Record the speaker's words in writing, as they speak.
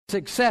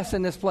success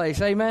in this place.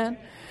 Amen?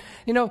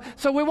 You know,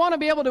 so we want to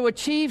be able to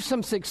achieve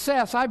some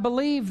success. I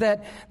believe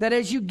that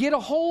as you get a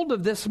hold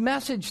of this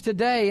message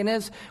today and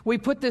as we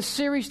put this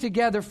series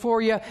together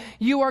for you,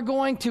 you are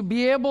going to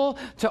be able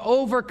to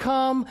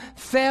overcome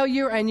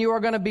failure and you are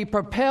going to be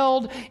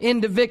propelled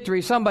into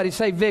victory. Somebody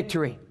say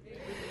victory.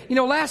 You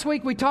know, last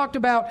week we talked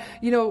about,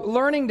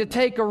 learning to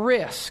take a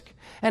risk.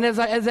 And as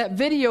that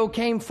video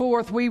came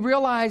forth, we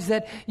realized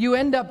that you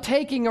end up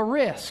taking a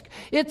risk.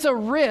 It's a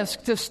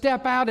risk to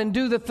step out and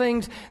do the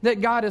things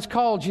that God has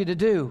called you to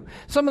do.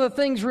 Some of the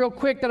things real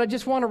quick that I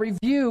just want to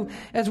review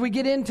as we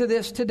get into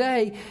this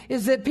today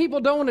is that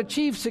people don't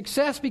achieve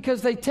success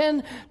because they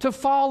tend to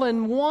fall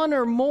in one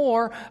or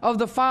more of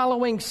the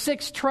following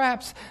 6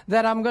 traps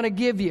that I'm going to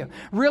give you.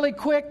 Really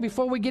quick,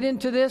 before we get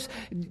into this,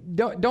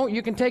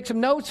 you can take some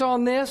notes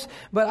on this,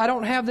 but I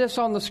don't have this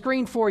on the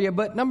screen for you.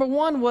 But number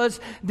 1 was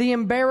the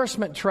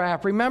embarrassment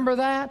trap. Remember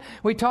that?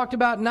 We talked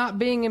about not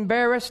being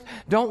embarrassed.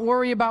 Don't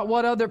worry about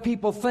what other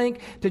people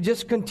think, to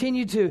just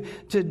continue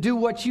to do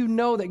what you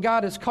know that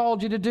God has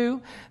called you to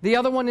do. The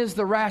other one is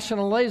the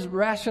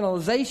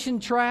rationalization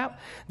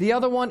trap. The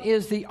other one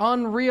is the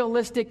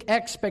unrealistic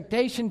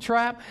expectation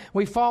trap.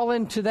 We fall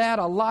into that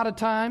a lot of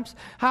times.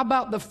 How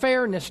about the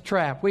fairness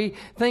trap? We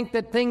think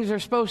that things are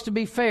supposed to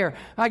be fair.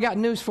 I got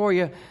news for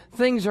you.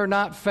 Things are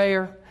not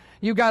fair.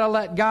 You got to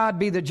let God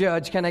be the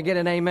judge. Can I get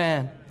an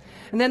amen?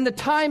 And then the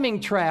timing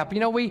trap.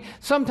 We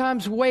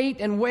sometimes wait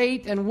and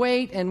wait and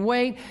wait and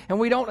wait, and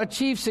we don't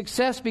achieve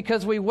success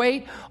because we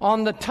wait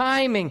on the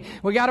timing.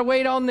 We got to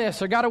wait on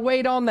this or got to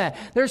wait on that.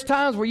 There's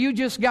times where you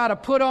just got to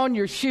put on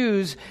your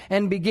shoes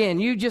and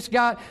begin. You just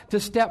got to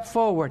step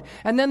forward.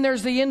 And then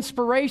there's the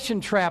inspiration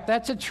trap.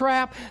 That's a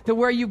trap to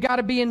where you got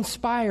to be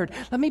inspired.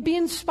 Let me be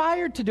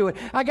inspired to do it.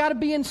 I got to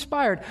be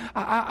inspired.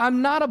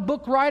 I'm not a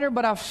book writer,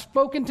 but I've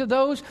spoken to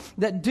those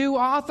that do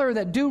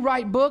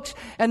write books,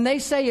 and they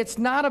say it's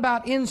not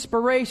about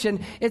inspiration,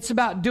 it's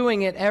about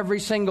doing it every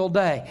single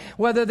day.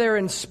 Whether they're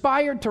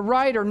inspired to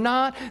write or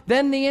not,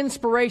 then the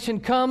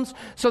inspiration comes.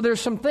 So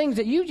there's some things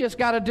that you just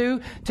got to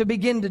do to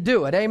begin to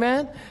do it.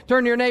 Amen?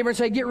 Turn to your neighbor and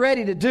say, get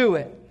ready to do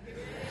it.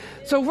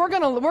 So we're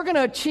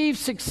gonna achieve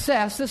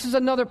success. This is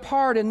another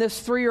part in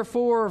this 3 or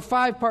 4 or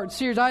 5 part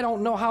series. I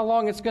don't know how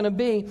long it's going to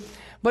be.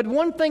 But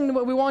one thing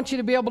that we want you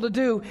to be able to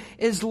do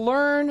is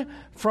learn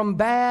from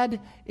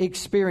bad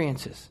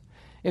experiences.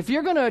 If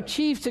you're going to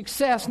achieve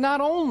success, not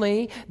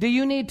only do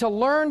you need to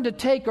learn to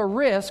take a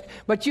risk,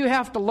 but you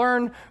have to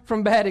learn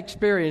from bad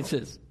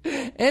experiences.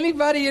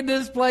 Anybody in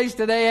this place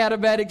today had a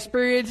bad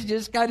experience?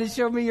 Just kind of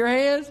show me your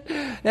hands.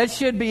 That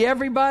should be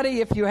everybody.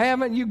 If you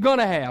haven't, you're going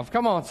to have.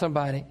 Come on,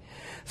 somebody.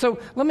 So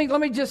let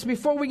me just,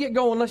 before we get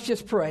going, let's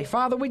just pray.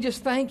 Father, we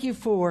just thank you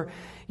for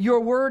your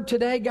word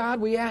today, God.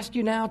 We ask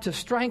you now to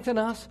strengthen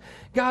us.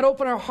 God,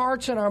 open our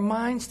hearts and our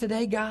minds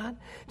today, God,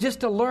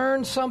 just to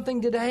learn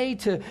something today,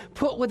 to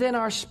put within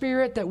our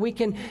spirit that we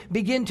can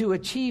begin to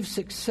achieve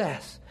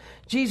success.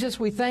 Jesus,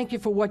 we thank you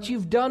for what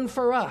you've done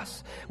for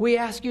us. We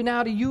ask you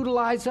now to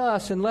utilize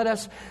us and let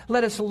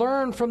us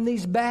learn from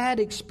these bad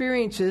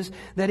experiences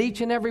that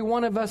each and every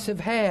one of us have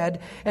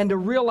had, and to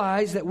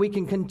realize that we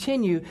can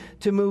continue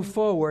to move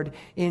forward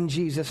in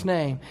Jesus'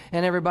 name.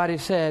 And everybody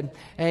said,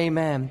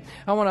 amen.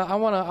 I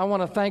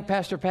want to thank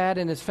Pastor Pat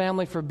and his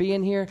family for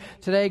being here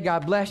today.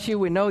 God bless you.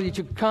 We know that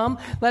you come.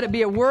 Let it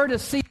be a word of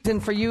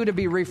season for you to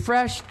be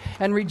refreshed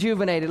and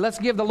rejuvenated. Let's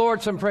give the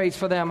Lord some praise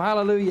for them.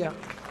 Hallelujah.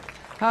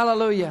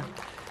 Hallelujah.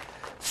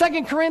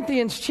 2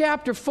 Corinthians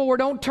chapter 4.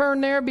 Don't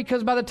turn there,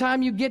 because by the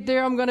time you get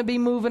there, I'm going to be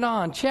moving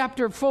on.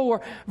 Chapter 4,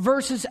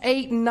 verses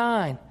 8 and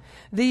 9.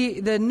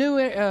 The New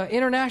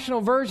International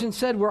Version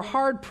said, we're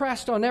hard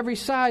pressed on every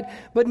side,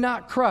 but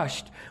not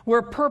crushed.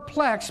 We're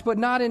perplexed, but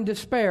not in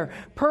despair.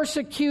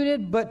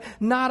 Persecuted, but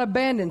not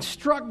abandoned.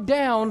 Struck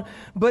down,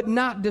 but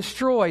not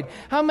destroyed.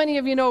 How many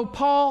of you know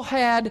Paul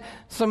had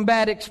some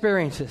bad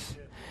experiences?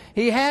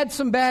 He had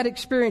some bad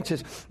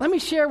experiences. Let me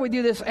share with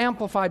you this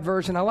Amplified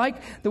Version. I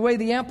like the way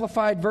the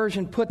Amplified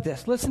Version put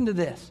this. Listen to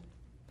this.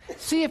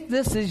 See if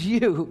this is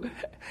you.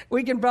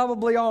 We can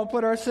probably all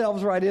put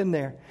ourselves right in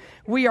there.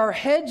 We are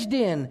hedged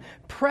in,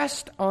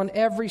 pressed on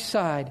every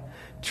side,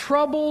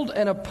 troubled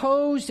and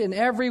opposed in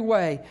every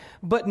way,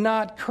 but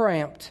not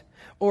cramped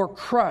or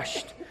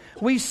crushed.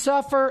 We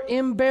suffer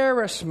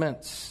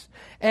embarrassments,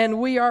 and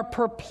we are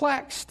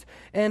perplexed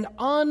and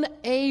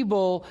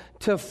unable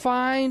to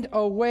find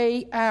a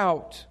way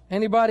out.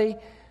 Anybody?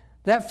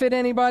 That fit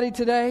anybody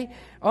today?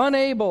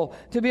 Unable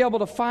to be able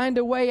to find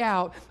a way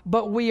out,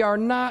 but we are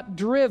not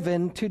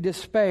driven to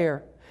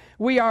despair.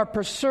 We are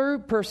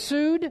pursued,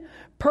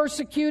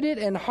 persecuted,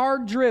 and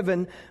hard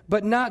driven,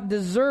 but not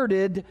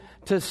deserted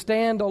to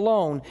stand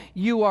alone.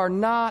 You are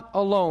not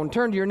alone.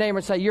 Turn to your neighbor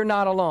and say, you're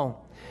not alone.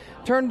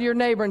 Turn to your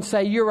neighbor and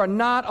say, you are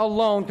not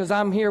alone, because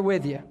I'm here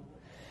with you.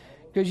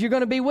 Because you're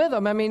going to be with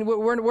them. I mean,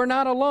 we're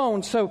not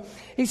alone. So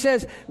he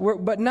says,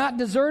 but not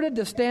deserted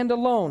to stand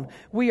alone.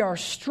 We are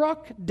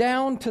struck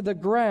down to the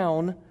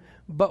ground,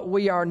 but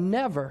we are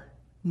never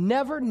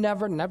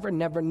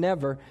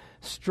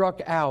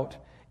struck out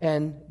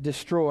and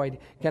destroyed.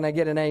 Can I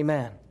get an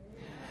amen?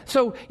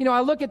 So,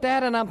 I look at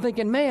that and I'm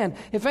thinking, man,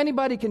 if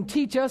anybody can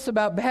teach us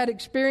about bad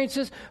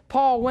experiences,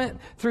 Paul went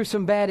through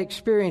some bad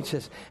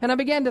experiences. And I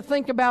began to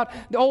think about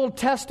the Old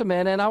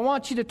Testament, and I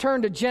want you to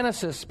turn to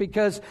Genesis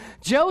because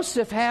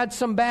Joseph had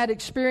some bad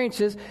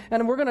experiences,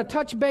 and we're going to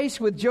touch base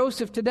with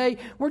Joseph today.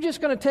 We're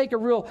just going to take a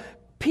real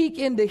peek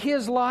into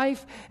his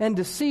life and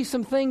to see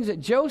some things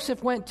that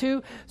Joseph went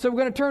to. So we're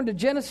going to turn to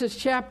Genesis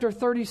chapter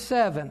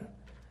 37.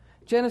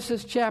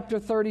 Genesis chapter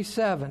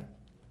 37.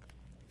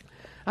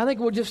 I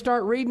think we'll just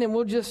start reading, and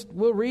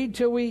we'll read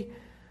till the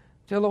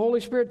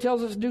Holy Spirit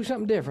tells us to do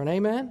something different.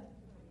 Amen?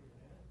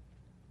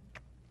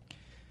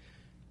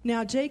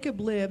 Now Jacob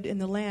lived in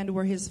the land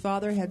where his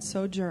father had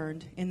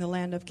sojourned, in the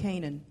land of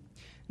Canaan.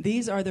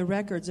 These are the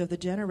records of the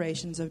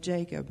generations of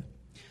Jacob.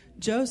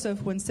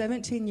 Joseph, when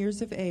 17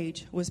 years of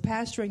age, was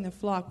pasturing the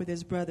flock with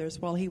his brothers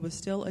while he was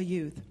still a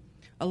youth,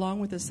 along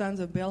with the sons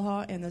of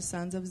Bilhah and the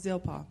sons of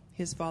Zilpah,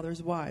 his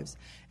father's wives.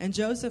 And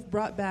Joseph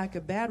brought back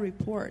a bad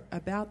report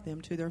about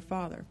them to their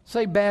father.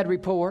 Say bad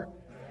report.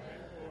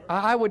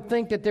 I would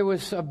think that there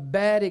was a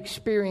bad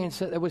experience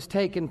that was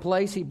taking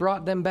place. He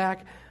brought them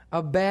back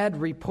a bad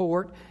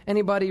report.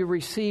 Anybody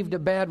received a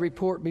bad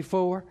report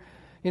before?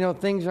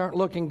 Things aren't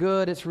looking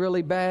good. It's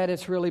really bad.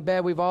 It's really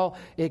bad. We've all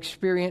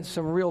experienced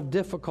some real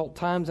difficult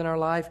times in our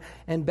life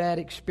and bad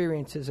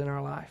experiences in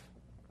our life.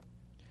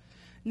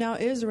 Now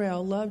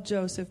Israel loved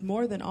Joseph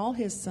more than all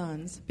his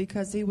sons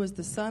because he was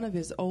the son of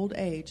his old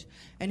age,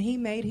 and he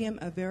made him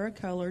a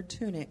varicolored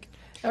tunic.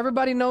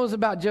 Everybody knows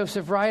about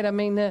Joseph, right? I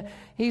mean,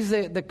 he's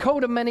the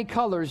coat of many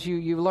colors.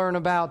 You learn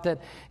about that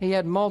he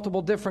had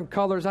multiple different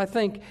colors. I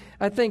think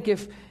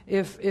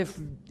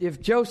if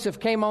Joseph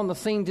came on the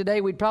scene today,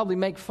 we'd probably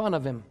make fun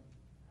of him.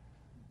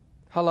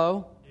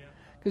 Hello?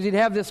 Because he'd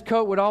have this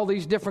coat with all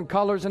these different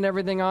colors and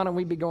everything on it, and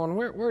we'd be going,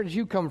 where did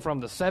you come from,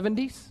 the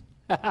 70s?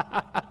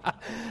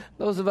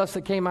 Those of us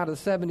that came out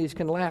of the 70s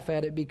can laugh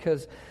at it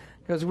because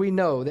we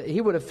know that he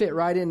would have fit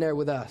right in there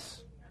with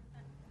us.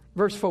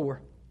 Verse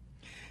 4.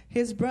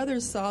 His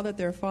brothers saw that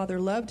their father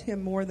loved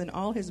him more than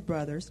all his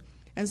brothers,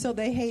 and so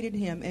they hated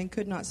him and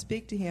could not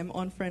speak to him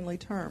on friendly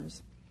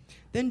terms.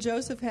 Then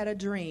Joseph had a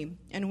dream,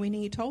 and when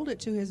he told it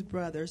to his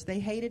brothers,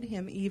 they hated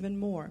him even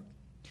more.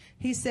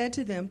 He said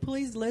to them,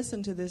 "Please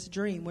listen to this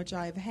dream which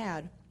I have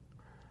had.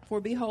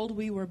 For behold,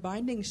 we were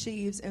binding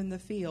sheaves in the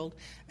field,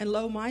 and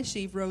lo, my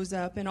sheaf rose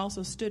up and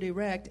also stood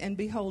erect, and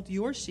behold,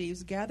 your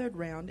sheaves gathered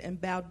round and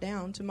bowed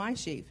down to my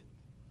sheaf."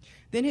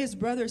 Then his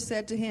brothers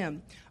said to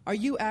him, "Are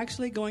you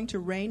actually going to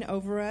reign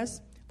over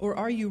us, or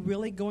are you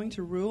really going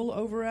to rule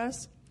over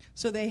us?"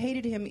 So they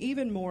hated him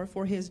even more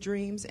for his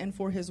dreams and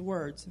for his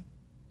words.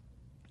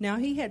 Now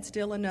he had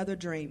still another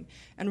dream,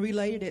 and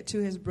related it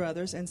to his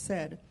brothers, and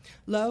said,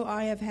 "Lo,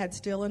 I have had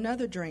still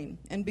another dream,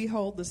 and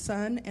behold, the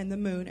sun and the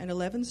moon and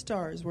 11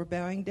 stars were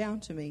bowing down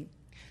to me."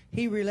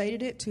 He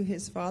related it to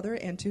his father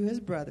and to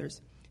his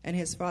brothers. And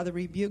his father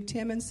rebuked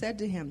him and said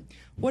to him,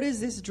 "What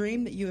is this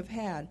dream that you have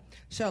had?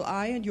 Shall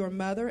I and your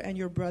mother and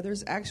your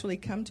brothers actually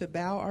come to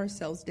bow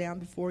ourselves down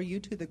before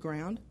you to the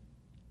ground?"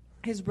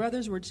 His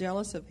brothers were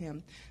jealous of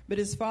him, but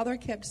his father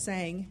kept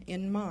saying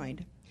in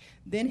mind.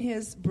 Then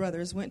his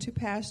brothers went to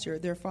pasture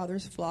their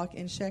father's flock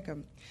in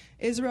Shechem.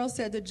 Israel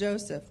said to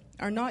Joseph,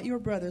 "Are not your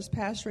brothers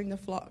pasturing the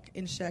flock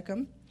in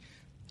Shechem?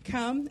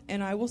 Come,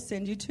 and I will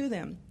send you to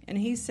them." And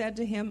he said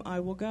to him,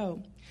 "I will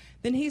go."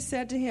 Then he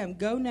said to him,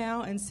 "Go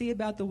now and see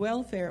about the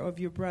welfare of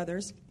your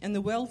brothers and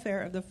the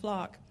welfare of the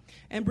flock,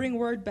 and bring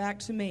word back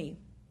to me."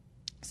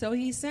 So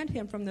he sent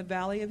him from the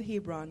valley of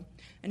Hebron,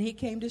 and he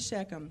came to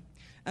Shechem.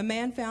 A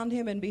man found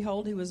him, and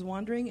behold, he was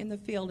wandering in the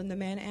field, and the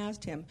man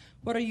asked him,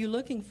 "What are you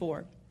looking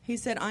for?" He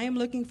said, "I am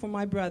looking for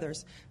my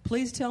brothers.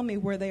 Please tell me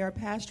where they are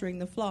pasturing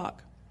the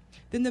flock."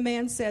 Then the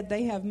man said,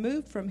 "They have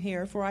moved from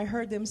here, for I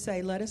heard them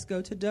say, 'Let us go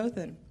to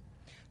Dothan.'"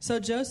 So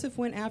Joseph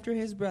went after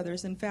his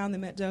brothers and found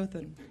them at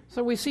Dothan.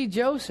 So we see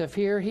Joseph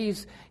here.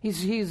 He's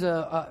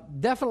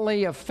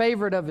definitely a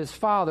favorite of his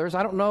father's.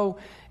 I don't know,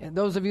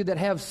 those of you that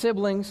have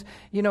siblings,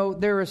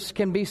 there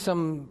can be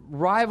some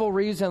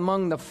rivalries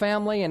among the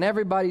family, and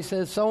everybody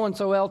says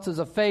so-and-so else is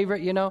a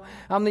favorite.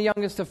 I'm the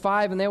youngest of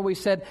 5, and they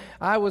always said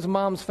I was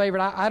Mom's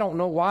favorite. I don't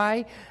know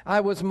why I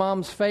was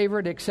Mom's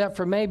favorite, except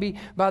for maybe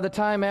by the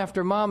time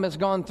after Mom has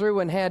gone through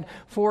and had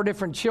 4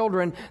 different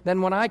children,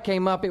 then when I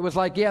came up, it was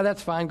like, yeah,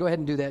 that's fine, go ahead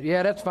and do that.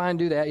 Yeah, that's fine,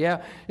 do that.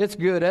 Yeah, it's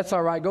good, that's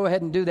all right, go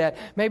ahead and do that.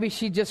 Maybe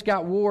she just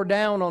got wore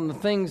down on the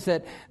things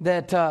that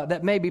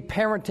maybe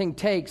parenting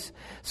takes.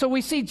 So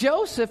we see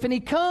Joseph, and he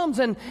comes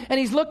and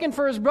he's looking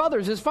for his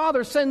brothers. His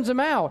father sends him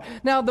out.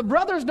 Now, the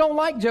brothers don't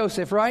like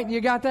Joseph, right? You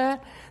got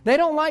that? They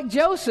don't like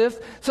Joseph,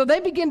 so they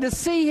begin to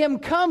see him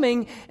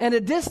coming at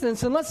a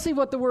distance, and let's see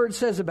what the word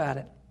says about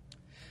it.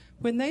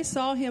 When they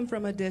saw him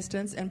from a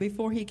distance, and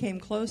before he came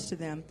close to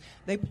them,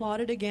 they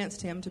plotted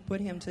against him to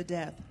put him to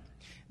death.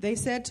 They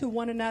said to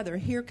one another,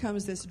 "Here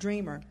comes this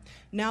dreamer.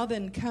 Now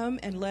then, come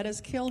and let us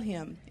kill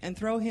him and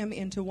throw him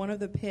into one of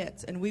the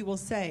pits, and we will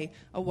say,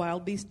 'A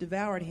wild beast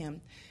devoured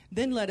him.'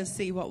 Then let us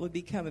see what would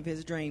become of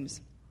his dreams."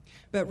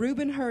 But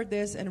Reuben heard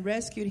this and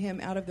rescued him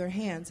out of their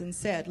hands and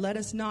said, "Let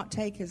us not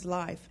take his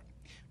life.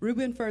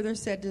 Reuben further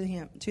said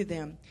to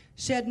them,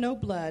 "Shed no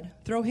blood,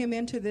 throw him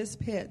into this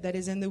pit that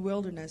is in the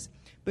wilderness,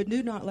 but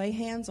do not lay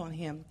hands on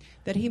him,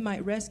 that he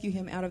might rescue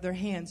him out of their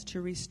hands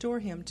to restore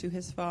him to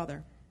his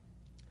father."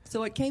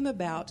 So it came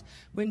about,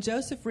 when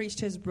Joseph reached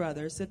his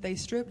brothers, that they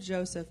stripped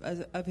Joseph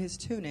of his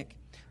tunic,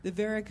 the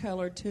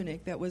varicolored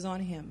tunic that was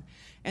on him,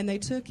 and they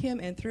took him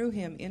and threw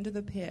him into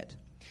the pit.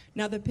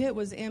 Now the pit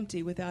was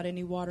empty without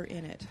any water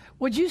in it.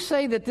 Would you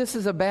say that this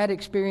is a bad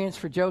experience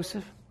for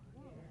Joseph?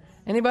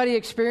 Anybody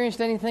experienced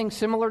anything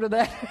similar to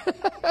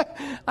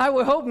that? I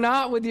would hope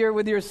not, with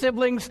your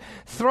siblings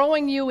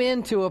throwing you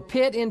into a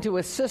pit, into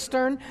a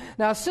cistern.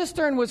 Now, a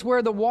cistern was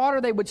where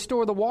they would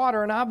store the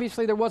water, and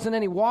obviously there wasn't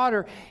any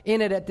water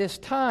in it at this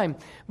time.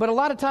 But a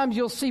lot of times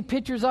you'll see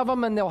pictures of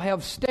them, and they'll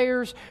have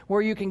stairs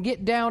where you can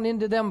get down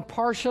into them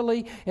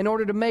partially in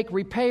order to make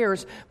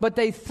repairs. But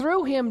they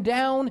threw him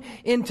down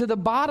into the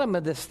bottom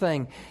of this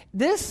thing.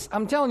 This,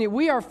 I'm telling you,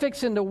 we are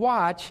fixing to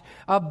watch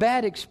a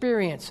bad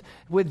experience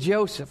with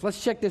Joseph.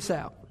 Let's check this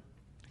out.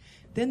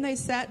 Then they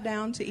sat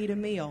down to eat a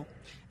meal,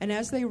 and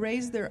as they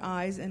raised their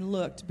eyes and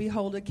looked,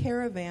 behold, a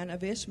caravan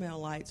of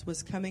Ishmaelites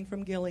was coming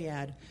from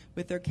Gilead,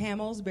 with their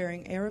camels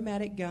bearing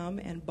aromatic gum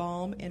and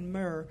balm and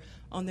myrrh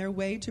on their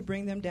way to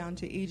bring them down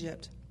to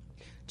Egypt.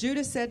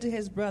 Judah said to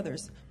his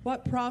brothers,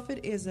 "What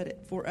profit is it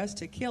for us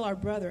to kill our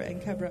brother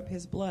and cover up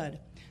his blood?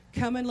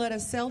 Come and let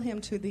us sell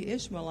him to the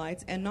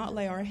Ishmaelites and not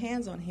lay our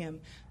hands on him,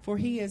 for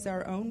he is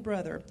our own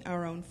brother,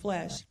 our own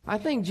flesh." I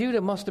think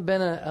Judah must have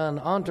been an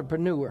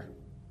entrepreneur.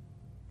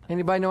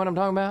 Anybody know what I'm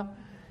talking about?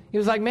 He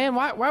was like, "Man,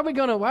 why are we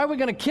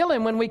gonna kill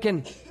him when we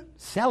can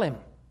sell him?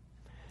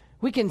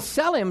 We can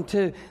sell him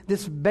to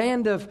this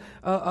band of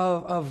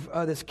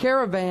this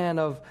caravan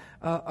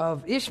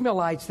of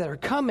Ishmaelites that are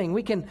coming.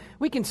 We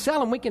can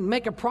sell him. We can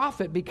make a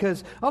profit,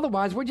 because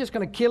otherwise we're just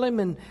going to kill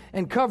him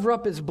and cover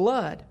up his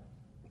blood."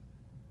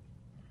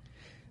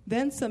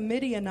 Then some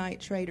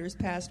Midianite traders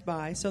passed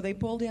by, so they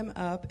pulled him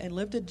up and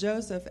lifted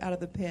Joseph out of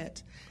the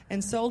pit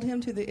and sold him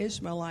to the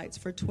Ishmaelites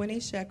for 20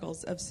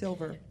 shekels of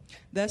silver.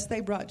 Thus they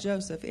brought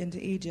Joseph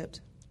into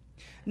Egypt.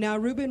 Now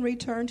Reuben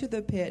returned to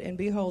the pit, and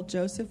behold,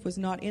 Joseph was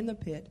not in the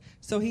pit,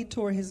 so he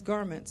tore his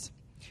garments.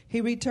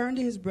 He returned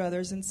to his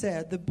brothers and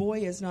said, "The boy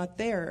is not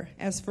there.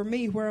 As for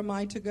me, where am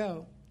I to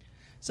go?"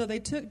 So they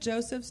took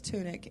Joseph's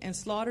tunic and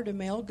slaughtered a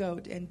male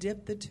goat and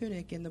dipped the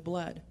tunic in the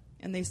blood.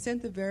 And they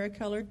sent the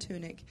varicolored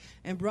tunic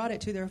and brought it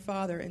to their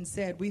father and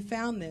said, "We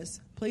found this.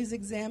 Please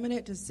examine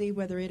it to see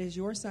whether it is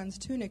your son's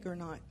tunic or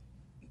not."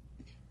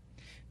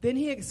 Then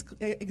he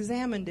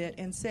examined it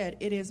and said,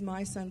 "It is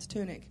my son's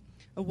tunic.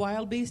 A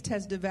wild beast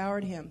has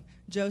devoured him.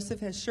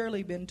 Joseph has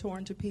surely been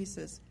torn to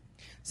pieces."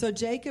 So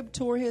Jacob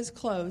tore his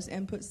clothes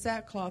and put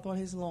sackcloth on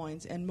his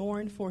loins and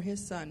mourned for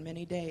his son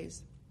many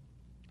days.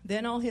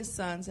 Then all his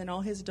sons and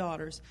all his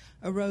daughters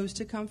arose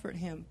to comfort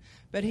him,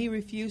 but he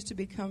refused to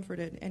be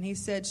comforted, and he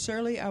said,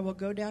 "Surely I will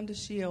go down to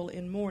Sheol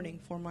in mourning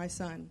for my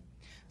son."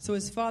 So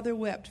his father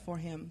wept for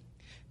him.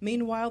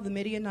 Meanwhile the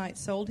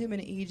Midianites sold him in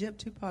Egypt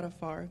to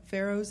Potiphar,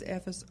 Pharaoh's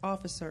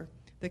officer,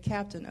 the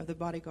captain of the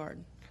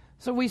bodyguard.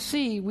 So we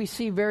see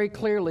very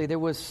clearly there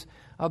was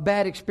a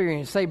bad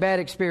experience. Say bad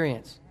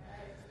experience.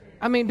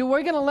 I mean, are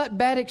we going to let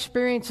bad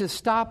experiences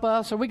stop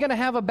us? Are we going to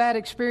have a bad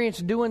experience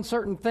doing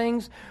certain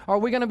things? Or are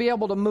we going to be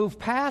able to move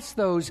past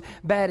those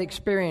bad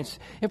experiences?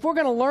 If we're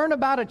going to learn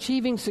about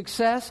achieving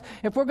success,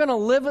 if we're going to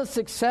live a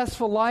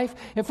successful life,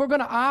 if we're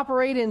going to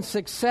operate in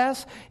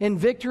success, in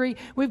victory,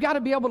 we've got to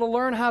be able to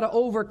learn how to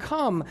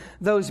overcome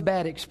those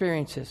bad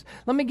experiences.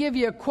 Let me give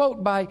you a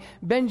quote by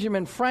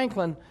Benjamin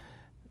Franklin.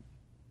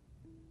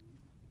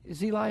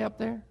 Is Eli up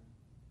there?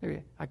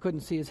 I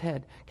couldn't see his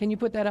head. Can you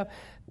put that up?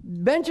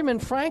 Benjamin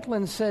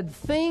Franklin said,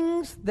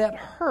 "Things that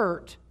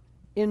hurt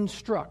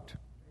instruct."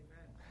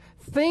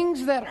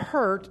 Things that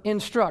hurt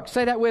instruct.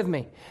 Say that with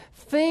me.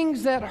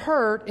 Things that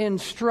hurt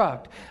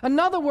instruct. In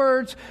other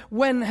words,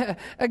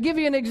 I'll give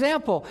you an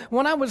example.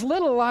 When I was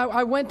little,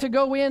 I went to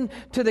go in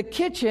to the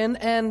kitchen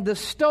and the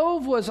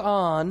stove was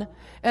on,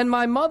 and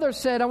my mother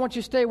said, "I want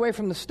you to stay away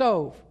from the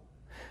stove."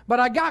 But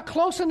I got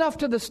close enough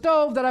to the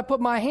stove that I put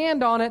my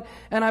hand on it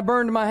and I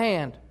burned my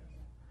hand.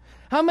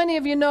 How many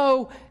of you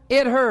know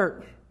it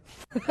hurt?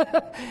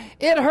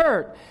 It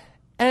hurt.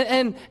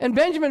 And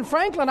Benjamin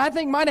Franklin, I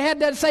think, might have had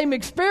that same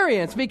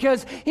experience,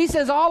 because he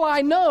says, all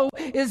I know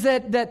is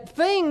that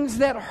things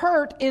that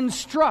hurt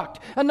instruct.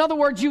 In other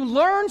words, you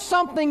learn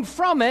something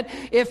from it.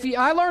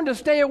 I learned to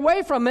stay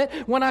away from it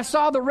when I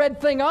saw the red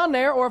thing on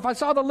there, or if I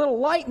saw the little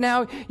light.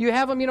 Now you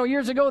have them,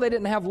 years ago they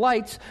didn't have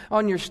lights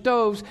on your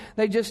stoves.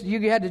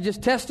 You had to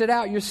just test it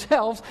out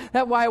yourselves.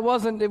 That's why it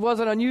wasn't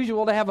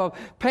unusual to have a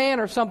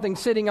pan or something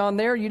sitting on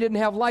there. You didn't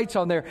have lights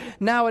on there.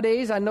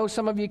 Nowadays, I know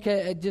some of you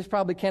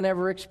probably can't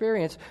ever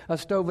experience a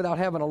stove without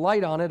having a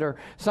light on it or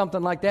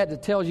something like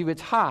that tells you it's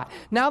hot.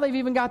 Now they've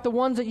even got the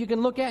ones that you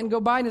can look at and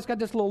go by, and it's got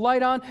this little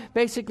light on,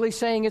 basically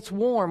saying it's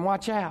warm,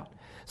 watch out.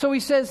 So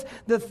he says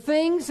the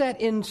things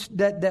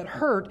that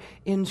hurt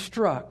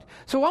instruct.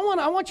 So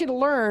I want you to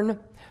learn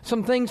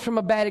some things from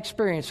a bad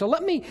experience. So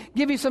let me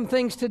give you some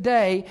things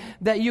today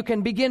that you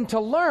can begin to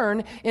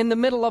learn in the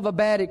middle of a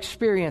bad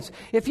experience.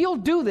 If you'll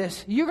do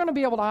this, you're going to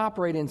be able to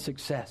operate in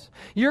success.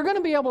 You're going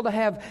to be able to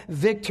have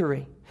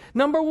victory.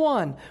 Number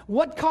one,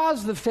 what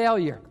caused the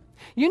failure?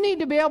 You need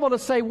to be able to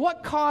say,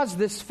 what caused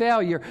this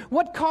failure?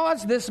 What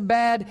caused this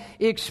bad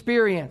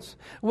experience?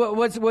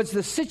 Was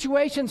the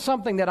situation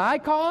something that I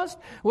caused?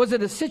 Was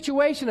it a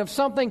situation of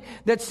something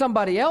that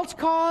somebody else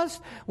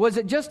caused? Was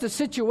it just a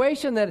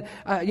situation that,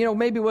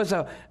 maybe was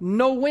a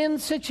no-win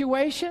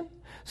situation?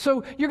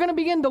 So you're going to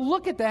begin to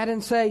look at that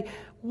and say,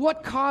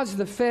 what caused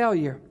the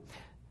failure?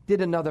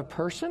 Did another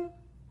person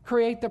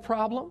create the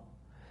problem?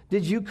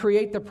 Did you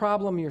create the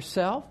problem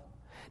yourself?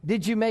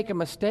 Did you make a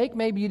mistake?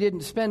 Maybe you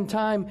didn't spend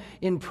time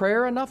in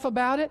prayer enough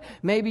about it.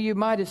 Maybe you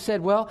might have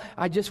said, well,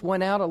 I just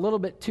went out a little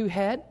bit too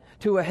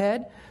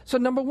ahead. So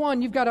number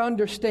one, you've got to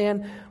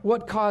understand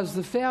what caused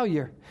the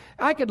failure.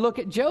 I could look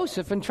at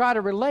Joseph and try to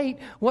relate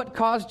what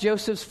caused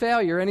Joseph's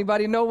failure.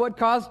 Anybody know what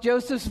caused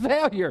Joseph's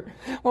failure?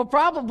 Well,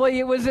 probably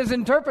it was his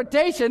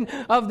interpretation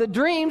of the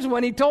dreams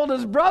when he told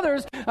his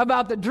brothers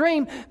about the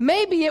dream.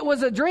 Maybe it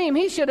was a dream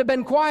he should have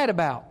been quiet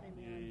about.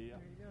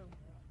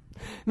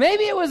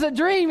 Maybe it was a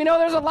dream.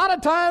 There's a lot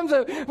of times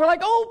that we're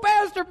like, oh,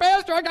 Pastor,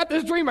 I got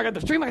this dream.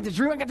 Interpret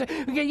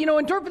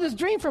this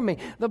dream for me.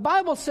 The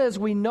Bible says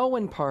we know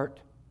in part.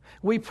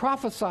 We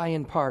prophesy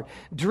in part.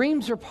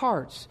 Dreams are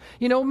parts.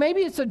 Maybe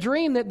it's a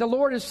dream that the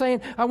Lord is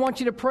saying, I want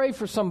you to pray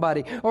for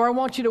somebody, or I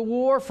want you to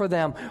war for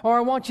them, or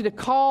I want you to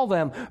call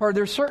them, or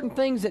there's certain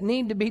things that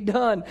need to be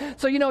done.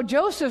 So,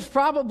 Joseph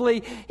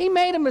he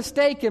made a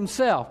mistake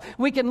himself.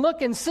 We can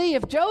look and see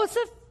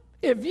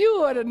if you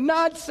would have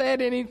not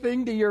said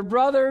anything to your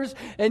brothers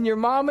and your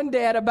mom and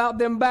dad about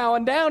them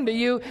bowing down to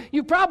you,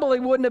 you probably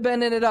wouldn't have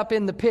ended up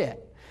in the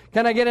pit.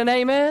 Can I get an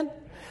amen?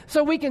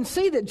 So we can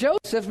see that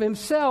Joseph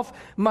himself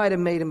might have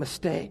made a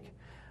mistake.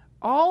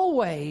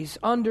 Always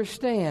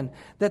understand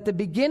that the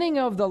beginning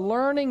of the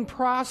learning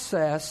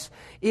process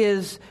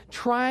is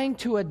trying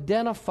to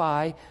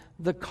identify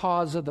the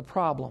cause of the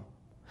problem.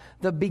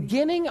 The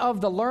beginning of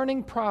the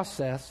learning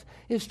process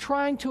is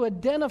trying to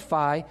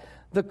identify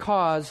the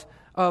cause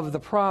of the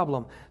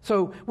problem.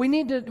 So we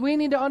need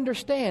to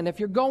understand, if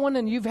you're going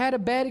and you've had a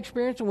bad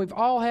experience, and we've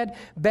all had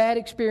bad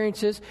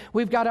experiences,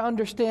 we've got to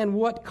understand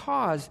what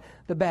caused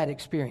the bad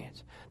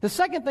experience. The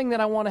second thing that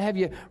I want to have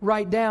you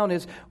write down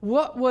is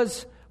what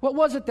was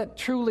it that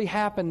truly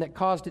happened that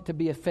caused it to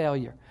be a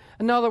failure?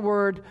 In other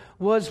words,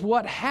 was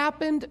what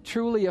happened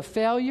truly a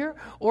failure,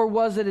 or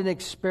was it an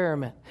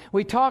experiment?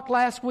 We talked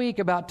last week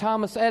about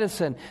Thomas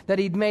Edison, that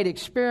he'd made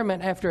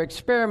experiment after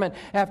experiment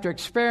after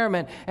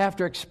experiment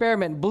after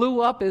experiment, blew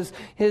up his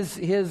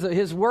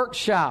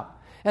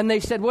workshop. And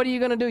they said, what are you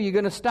going to do? You're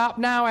going to stop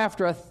now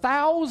after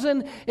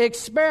 1,000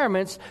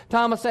 experiments?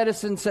 Thomas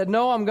Edison said,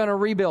 no, I'm going to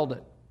rebuild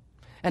it.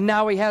 And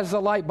now he has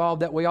the light bulb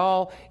that we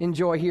all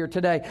enjoy here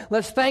today.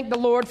 Let's thank the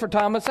Lord for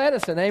Thomas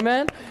Edison.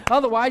 Amen?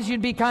 Otherwise,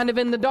 you'd be kind of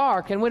in the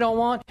dark, and we don't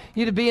want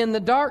you to be in the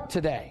dark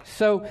today.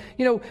 So,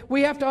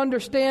 we have to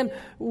understand,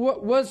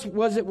 was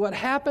it what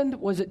happened?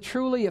 Was it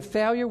truly a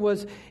failure?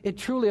 Was it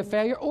truly a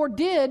failure? Or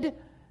did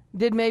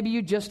maybe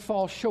you just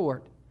fall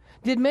short?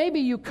 Did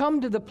maybe you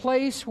come to the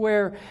place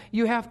where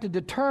you have to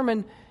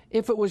determine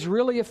if it was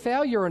really a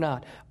failure or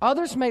not?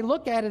 Others may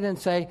look at it and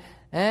say,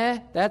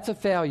 that's a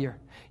failure.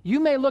 You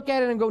may look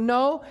at it and go,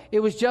 no, it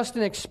was just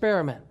an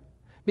experiment.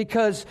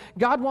 Because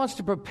God wants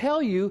to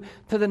propel you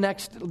to the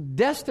next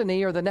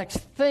destiny or the next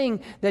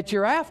thing that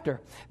you're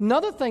after.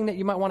 Another thing that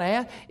you might want to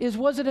ask is,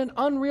 was it an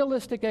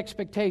unrealistic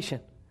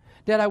expectation?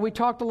 We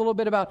talked a little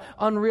bit about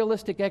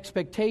unrealistic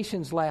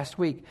expectations last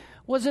week.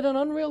 Was it an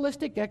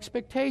unrealistic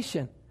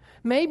expectation?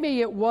 Maybe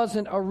it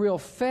wasn't a real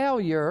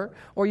failure,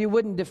 or you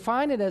wouldn't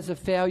define it as a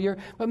failure,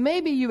 but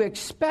maybe you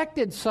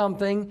expected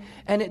something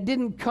and it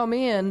didn't come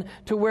in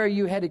to where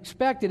you had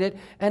expected it,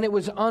 and it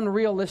was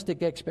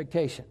unrealistic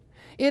expectation.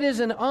 It is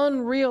an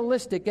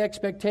unrealistic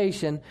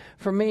expectation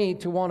for me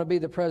to want to be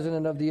the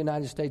President of the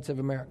United States of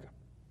America.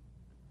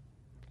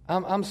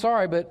 I'm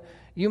sorry, but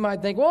you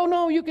might think, well,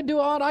 no, you can do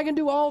all, I can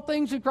do all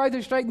things through Christ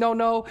who strengthens.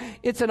 No,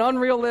 it's an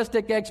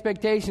unrealistic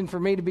expectation for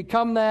me to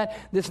become that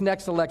this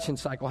next election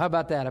cycle. How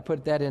about that? I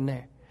put that in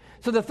there.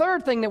 So the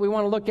third thing that we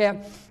want to look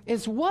at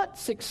is what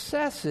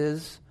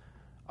successes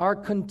are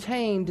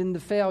contained in the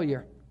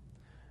failure.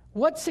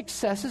 What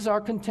successes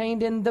are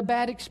contained in the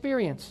bad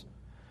experience?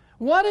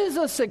 What is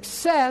a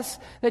success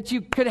that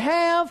you could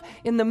have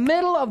in the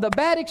middle of the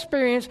bad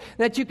experience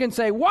that you can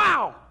say,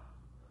 wow,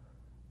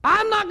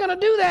 I'm not going to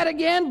do that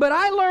again, but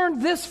I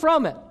learned this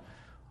from it.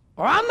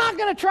 Or I'm not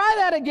going to try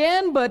that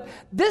again, but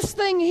this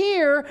thing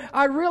here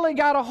I really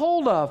got a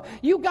hold of.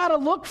 You've got to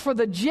look for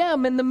the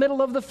gem in the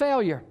middle of the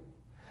failure.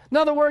 In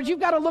other words,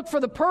 you've got to look for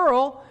the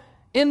pearl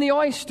in the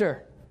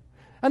oyster.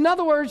 In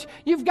other words,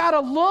 you've got to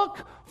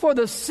look for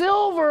the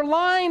silver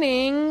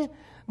lining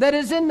that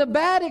is in the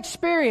bad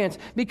experience,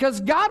 because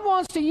God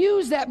wants to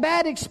use that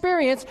bad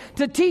experience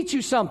to teach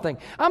you something.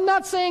 I'm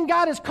not saying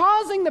God is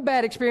causing the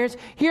bad experience,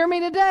 hear me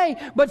today,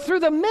 but through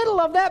the middle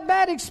of that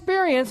bad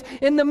experience,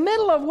 in the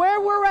middle of where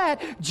we're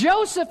at,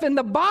 Joseph in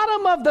the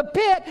bottom of the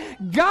pit,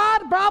 God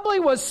probably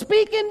was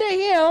speaking to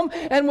him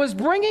and was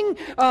bringing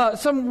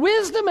some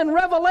wisdom and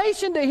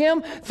revelation to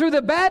him through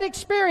the bad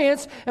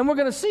experience, and we're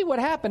going to see what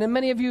happened, and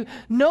many of you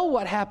know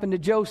what happened to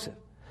Joseph.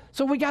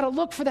 So we got to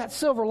look for that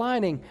silver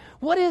lining.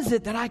 What is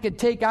it that I could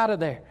take out of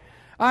there?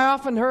 I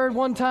often heard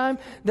one time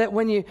that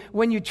when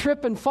you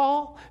trip and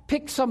fall,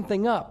 pick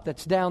something up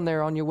that's down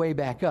there on your way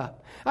back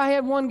up. I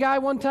had one guy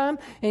one time,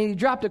 and he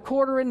dropped a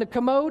quarter in the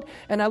commode,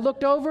 and I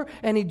looked over,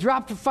 and he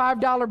dropped a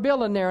 $5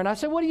 bill in there. And I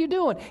said, "What are you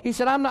doing?" He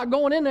said, "I'm not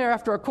going in there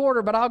after a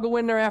quarter, but I'll go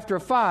in there after a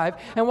 $5."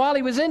 And while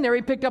he was in there,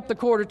 he picked up the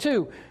quarter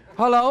too.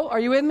 Hello, are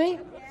you with me?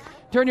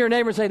 Turn to your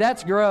neighbor and say,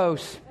 "That's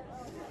gross."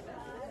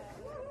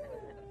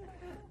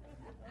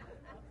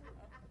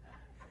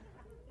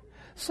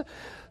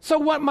 So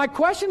what my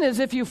question is,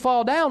 if you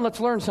fall down, let's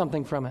learn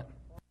something from it.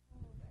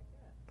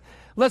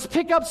 Let's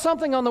pick up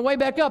something on the way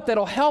back up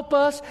that'll help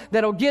us,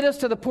 that'll get us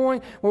to the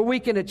point where we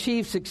can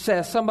achieve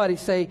success. Somebody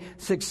say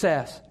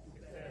success.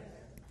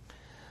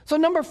 So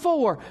number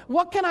 4,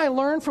 what can I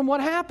learn from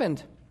what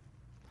happened?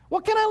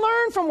 What can I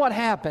learn from what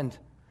happened?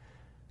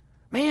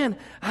 Man,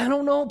 I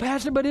don't know,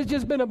 Pastor, but it's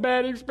just been a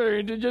bad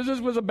experience. This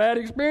was a bad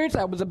experience.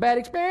 That was a bad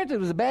experience. It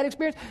was a bad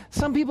experience.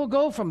 Some people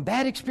go from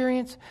bad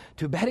experience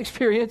to bad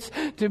experience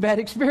to bad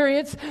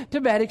experience to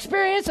bad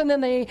experience, and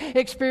then they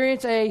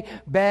experience a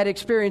bad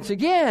experience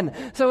again.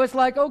 So it's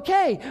like,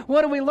 okay,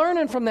 what are we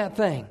learning from that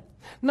thing?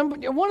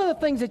 One of the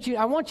things that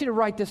I want you to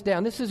write this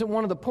down. This isn't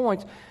one of the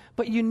points,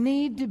 but you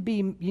need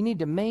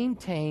to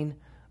maintain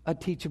a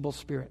teachable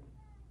spirit.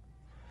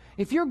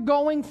 If you're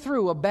going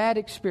through a bad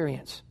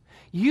experience,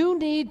 you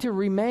need to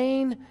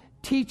remain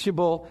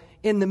teachable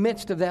in the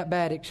midst of that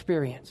bad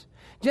experience.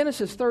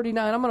 Genesis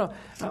 39, I'm going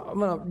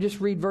to just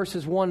read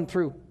verses 1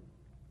 through,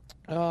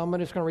 I'm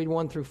just going to read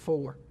 1 through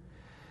 4.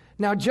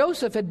 Now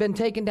Joseph had been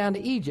taken down to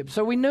Egypt.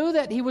 So we knew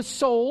that he was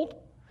sold.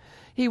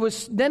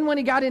 Then when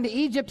he got into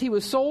Egypt, he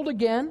was sold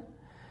again.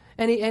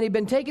 And he'd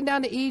been taken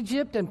down to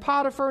Egypt, and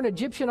Potiphar, an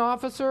Egyptian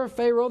officer of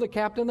Pharaoh, the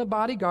captain of the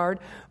bodyguard,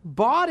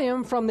 bought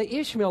him from the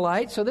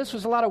Ishmaelites. So this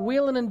was a lot of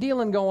wheeling and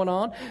dealing going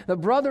on. The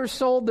brothers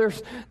sold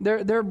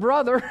their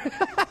brother.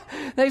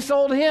 They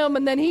sold him,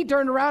 and then he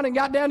turned around and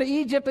got down to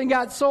Egypt and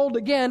got sold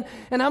again.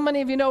 And how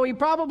many of you know he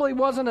probably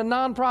wasn't a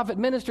non-profit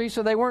ministry,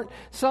 so they weren't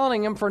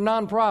selling him for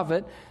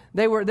non-profit.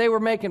 They were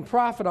making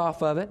profit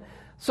off of it.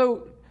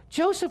 So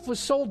Joseph was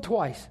sold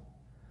twice.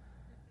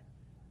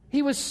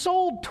 He was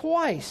sold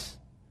twice.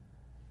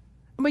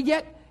 But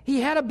yet,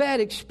 he had a bad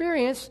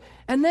experience,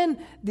 and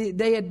then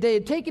they had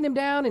taken him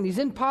down, and he's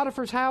in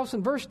Potiphar's house,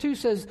 and verse 2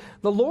 says,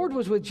 the Lord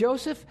was with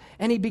Joseph,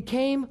 and he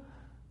became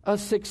a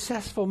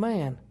successful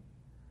man.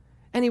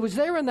 And he was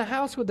there in the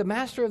house with the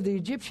master of the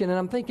Egyptian, and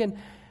I'm thinking,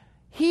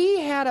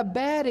 he had a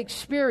bad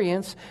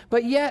experience,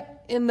 but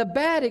yet in the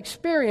bad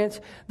experience,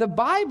 the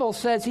Bible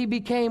says he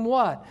became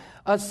what?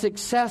 A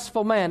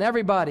successful man.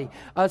 Everybody,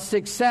 a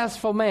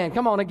successful man.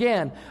 Come on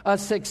again, a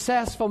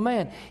successful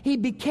man. He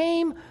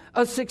became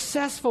a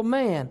successful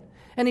man.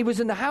 And he was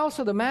in the house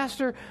of the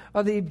master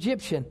of the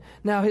Egyptian.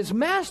 Now his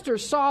master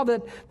saw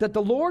that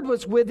the Lord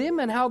was with him,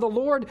 and how the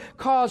Lord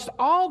caused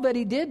all that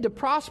he did to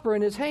prosper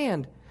in his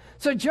hand.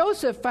 So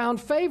Joseph found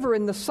favor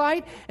in the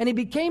sight, and he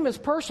became his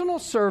personal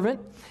servant,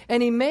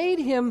 and he made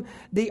him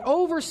the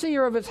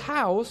overseer of his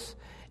house,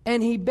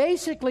 and he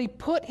basically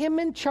put him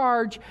in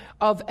charge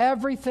of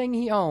everything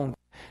he owned.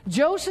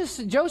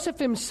 Joseph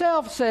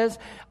himself says,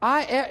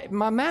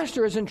 my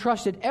master has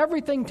entrusted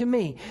everything to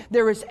me.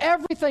 There is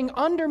everything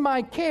under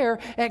my care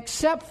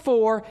except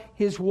for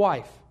his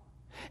wife.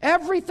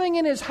 Everything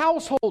in his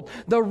household,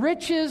 the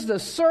riches, the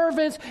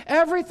servants,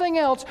 everything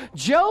else.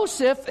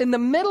 Joseph, in the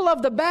middle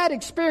of the bad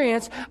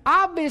experience,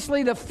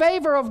 obviously the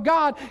favor of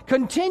God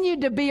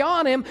continued to be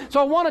on him. So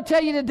I want to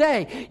tell you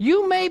today,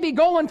 you may be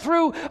going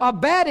through a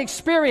bad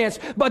experience,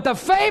 but the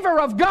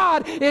favor of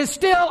God is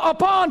still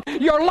upon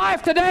your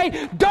life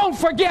today. Don't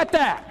forget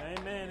that.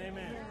 Amen,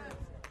 amen.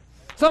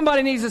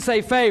 Somebody needs to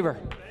say favor.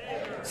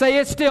 Say,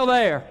 it's still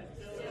there.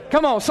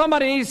 Come on,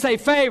 somebody needs to say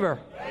favor.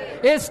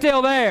 It's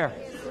still there.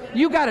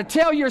 You got to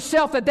tell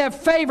yourself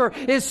that favor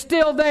is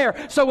still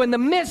there. So in the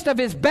midst of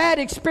his bad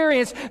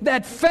experience,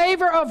 that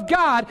favor of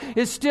God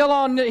is still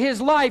on his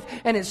life,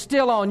 and it's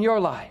still on your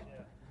life.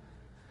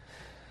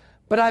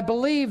 But I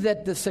believe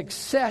that the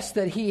success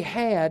that he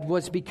had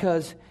was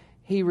because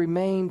he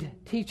remained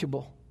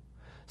teachable.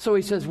 So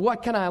he says,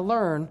 what can I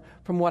learn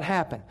from what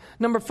happened?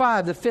 Number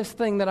 5, the 5th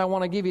thing that I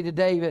want to give you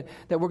today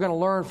that we're going to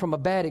learn from a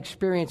bad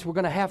experience, we're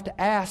going to have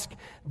to ask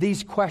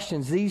these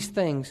questions, these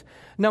things.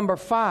 Number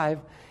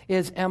 5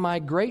 is, am I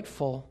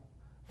grateful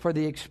for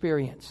the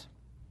experience?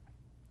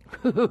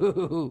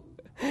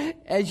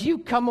 As you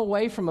come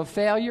away from a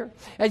failure,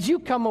 as you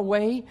come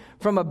away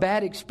from a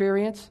bad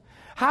experience,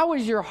 how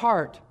is your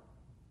heart?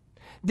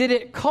 Did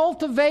it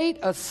cultivate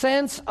a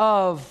sense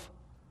of,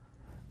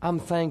 I'm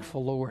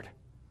thankful, Lord?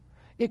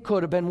 It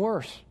could have been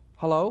worse.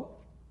 Hello?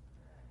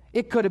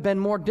 It could have been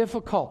more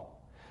difficult.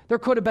 There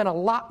could have been a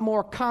lot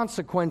more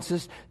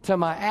consequences to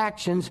my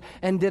actions.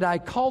 And did I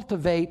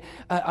cultivate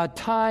a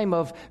time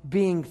of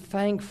being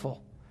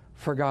thankful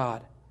for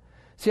God?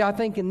 See, I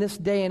think in this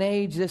day and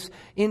age, this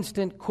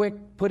instant, quick,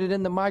 put it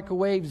in the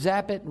microwave,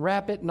 zap it, and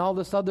wrap it, and all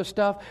this other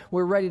stuff,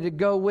 we're ready to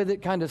go with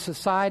it kind of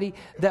society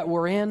that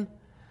we're in,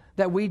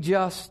 that we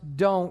just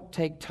don't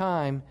take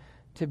time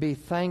to be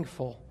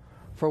thankful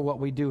for what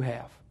we do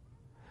have.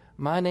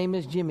 My name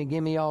is Jimmy.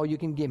 Give me all you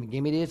can give me.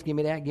 Give me this, give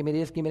me that, give me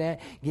this, give me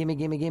that. Give me,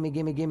 give me, give me,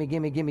 give me, give me,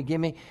 give me, give me,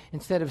 give me.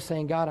 Instead of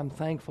saying, God, I'm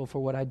thankful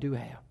for what I do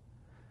have.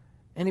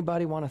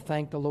 Anybody want to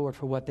thank the Lord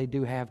for what they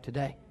do have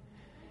today?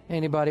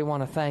 Anybody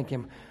want to thank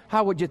Him?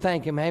 How would you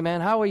thank Him? Hey,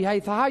 man, how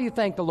you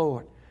thank the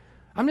Lord?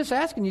 I'm just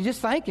asking you,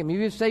 just thank Him.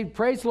 You just say,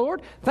 praise the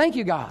Lord. Thank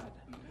you, God.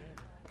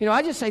 You know,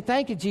 I just say,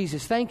 thank you,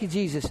 Jesus. Thank you,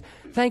 Jesus.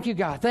 Thank you,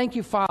 God. Thank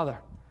you, Father.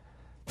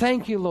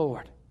 Thank you,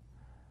 Lord.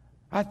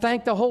 I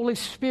thank the Holy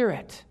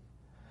Spirit.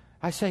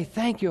 I say,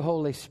 thank you,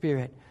 Holy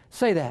Spirit.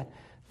 Say that.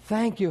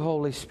 Thank you,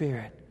 Holy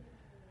Spirit.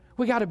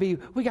 We got to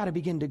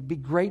begin to be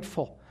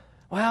grateful.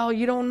 Well,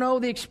 you don't know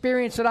the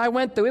experience that I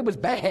went through. It was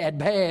bad,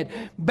 bad,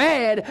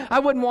 bad. I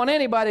wouldn't want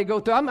anybody to go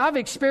through. I've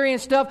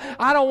experienced stuff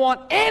I don't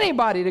want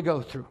anybody to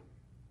go through.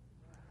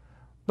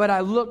 But I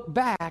look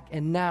back,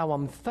 and now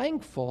I'm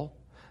thankful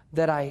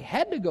that I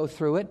had to go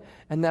through it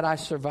and that I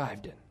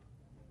survived it.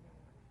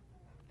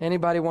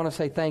 Anybody want to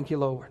say, thank you,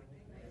 Lord?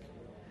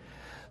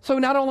 So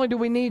not only do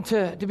we need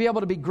to be able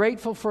to be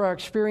grateful for our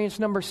experience,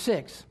 number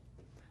 6,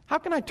 how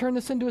can I turn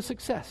this into a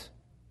success?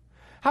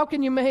 How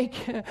can you make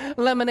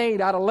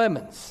lemonade out of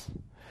lemons?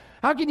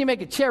 How can you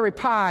make a cherry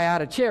pie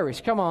out of cherries?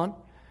 Come on.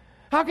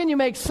 How can you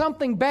make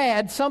something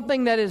bad,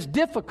 something that is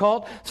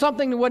difficult,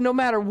 something that no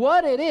matter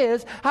what it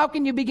is, how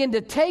can you begin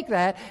to take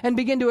that and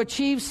begin to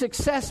achieve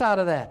success out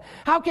of that?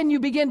 How can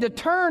you begin to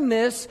turn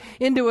this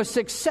into a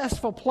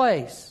successful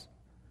place?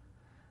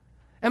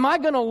 Am I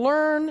going to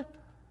learn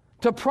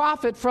to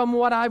profit from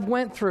what I've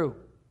went through?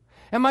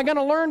 Am I going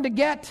to learn to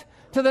get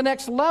to the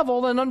next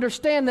level and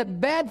understand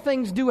that bad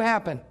things do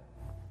happen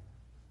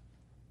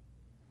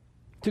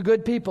to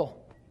good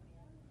people,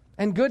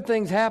 and good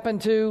things happen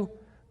to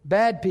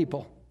bad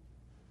people?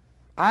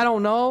 I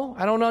don't know.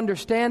 I don't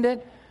understand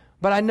it.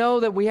 But I know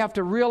that we have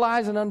to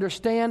realize and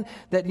understand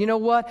that, you know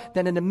what?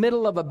 That in the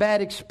middle of a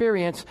bad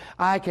experience,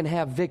 I can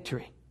have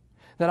victory.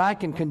 That I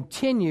can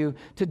continue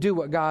to do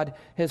what God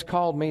has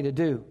called me to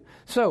do.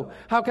 So,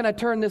 how can I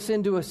turn this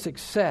into a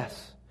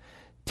success?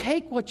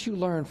 Take what you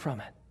learn from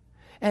it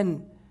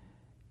and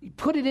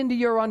put it into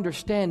your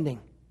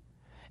understanding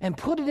and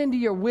put it into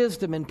your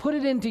wisdom and put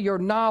it into your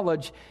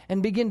knowledge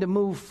and begin to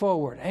move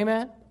forward.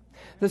 Amen?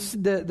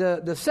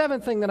 The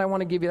seventh thing that I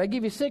want to give you, I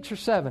give you 6 or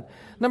 7.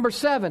 Number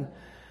 7,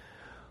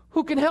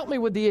 who can help me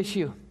with the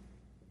issue?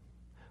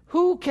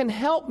 Who can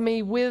help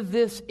me with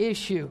this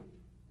issue?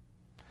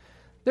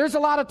 There's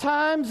a lot of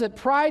times that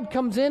pride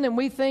comes in and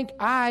we think,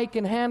 I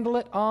can handle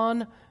it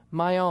on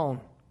my own.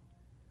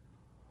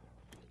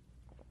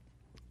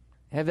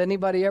 Have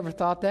anybody ever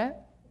thought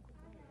that?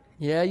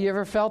 Yeah, you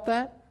ever felt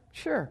that?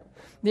 Sure.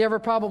 You ever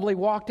probably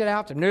walked it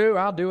out to, no,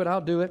 I'll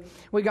do it.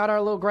 We got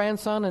our little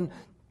grandson, and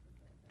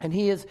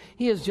he is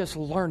just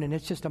learning.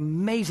 It's just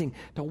amazing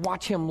to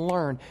watch him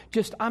learn.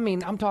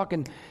 I'm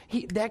talking,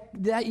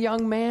 that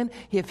young man,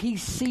 if he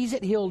sees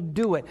it, he'll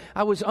do it.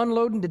 I was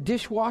unloading the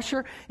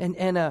dishwasher,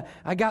 and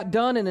I got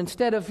done, and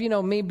instead of,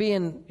 me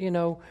being,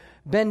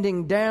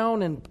 bending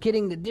down and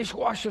getting the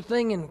dishwasher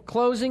thing and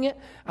closing it,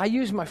 I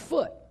used my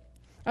foot.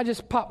 I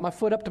just popped my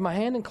foot up to my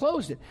hand and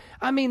closed it.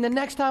 The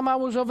next time I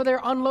was over there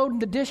unloading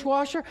the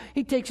dishwasher,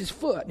 he takes his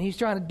foot and he's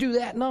trying to do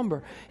that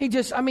number. He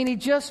just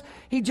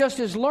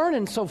is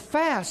learning so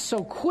fast,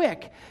 so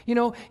quick.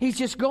 He's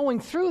just going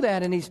through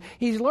that, and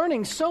he's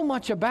learning so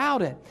much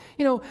about it.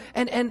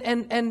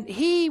 And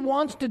he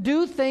wants to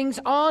do things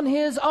on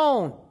his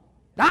own.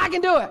 I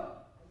can do it.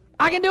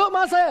 I can do it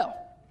myself.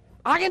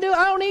 I can do it.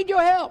 I don't need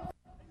your help.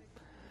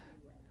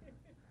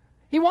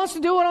 He wants to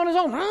do it on his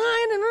own.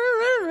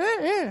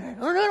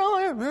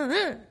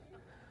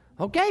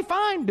 Okay,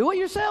 fine. Do it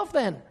yourself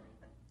then.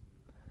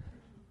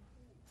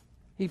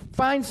 He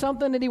finds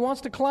something that he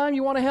wants to climb.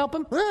 You want to help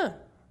him?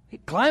 He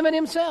climb it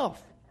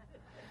himself.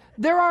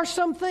 There are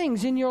some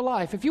things in your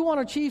life. If you want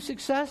to achieve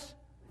success,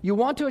 you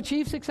want to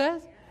achieve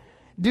success?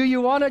 Do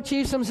you want to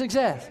achieve some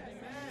success?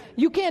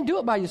 You can't do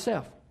it by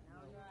yourself.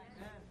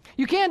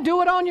 You can't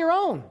do it on your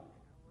own.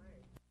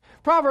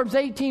 Proverbs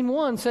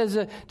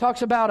 18:1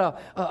 talks about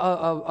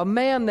a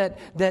man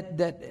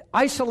that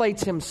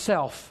isolates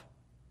himself.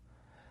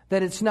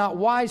 That it's not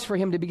wise for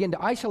him to begin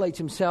to isolate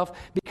himself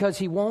because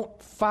he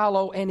won't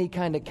follow any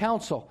kind of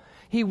counsel.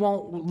 He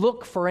won't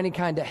look for any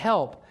kind of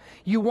help.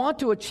 You want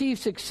to achieve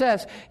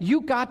success,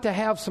 you got to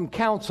have some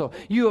counsel.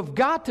 You have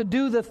got to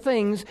do the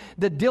things,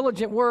 the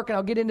diligent work, and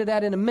I'll get into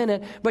that in a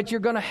minute, but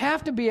you're going to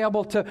have to be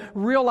able to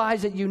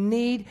realize that you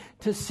need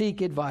to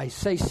seek advice.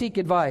 Say, seek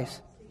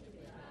advice.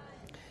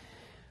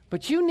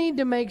 But you need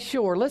to make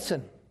sure,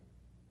 listen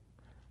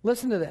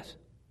to this.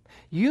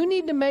 You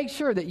need to make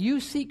sure that you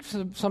seek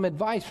some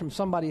advice from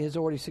somebody who's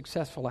already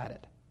successful at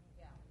it.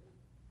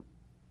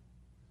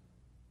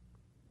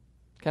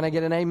 Can I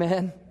get an amen?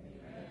 Amen?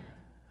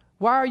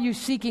 Why are you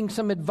seeking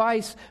some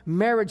advice,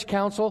 marriage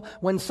counsel,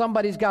 when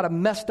somebody's got a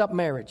messed up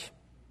marriage?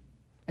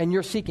 And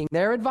you're seeking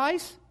their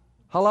advice?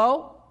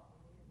 Hello?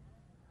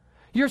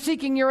 You're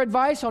seeking your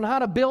advice on how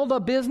to build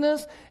a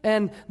business,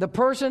 and the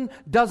person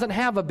doesn't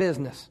have a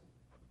business.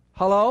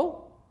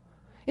 Hello?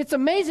 It's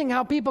amazing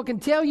how people can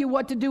tell you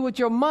what to do with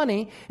your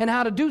money and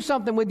how to do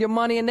something with your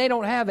money, and they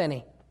don't have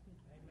any.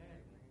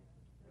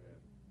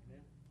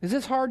 Is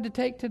this hard to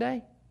take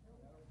today?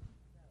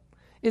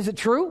 Is it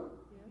true?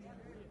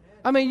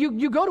 I mean,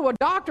 you go to a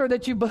doctor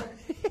that you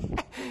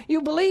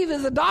believe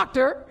is a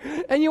doctor,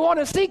 and you want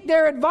to seek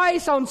their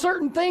advice on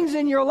certain things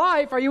in your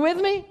life. Are you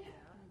with me?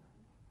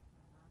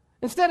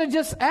 Instead of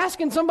just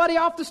asking somebody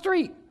off the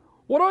street,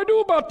 what do I do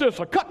about this?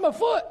 I cut my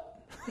foot.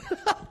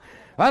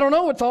 I don't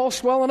know. It's all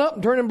swelling up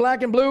and turning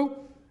black and blue.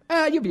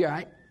 You'll be all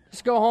right.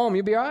 Just go home.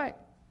 You'll be all right.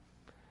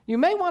 You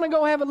may want to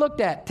go have it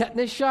looked at.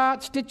 Tetanus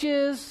shot,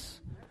 stitches.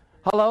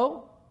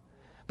 Hello?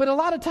 But a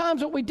lot of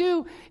times what we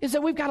do is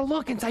that we've got to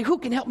look and say, who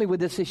can help me with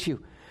this issue?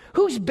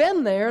 Who's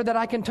been there that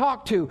I can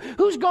talk to?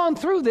 Who's gone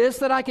through this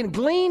that I can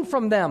glean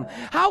from them?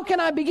 How can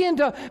I begin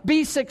to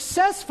be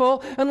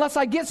successful unless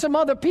I get some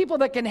other people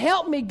that can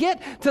help me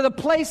get to the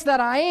place that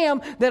I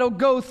am, that'll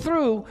go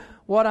through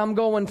what I'm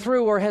going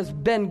through or has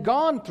been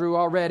gone through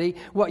already,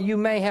 what you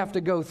may have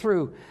to go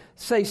through.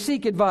 Say,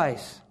 seek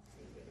advice.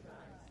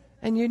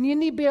 And you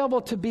need to be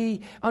able to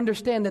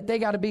understand that they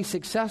got to be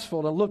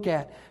successful to look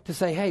at, to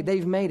say, hey,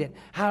 they've made it.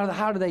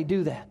 How do they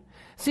do that?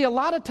 See, a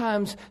lot of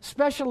times,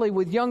 especially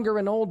with younger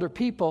and older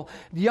people,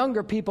 the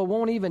younger people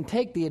won't even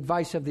take the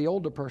advice of the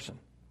older person.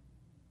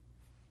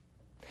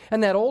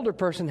 And that older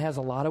person has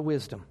a lot of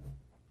wisdom.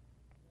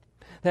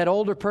 That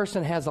older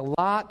person has a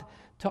lot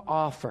to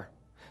offer.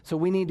 So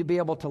we need to be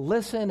able to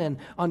listen and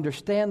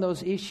understand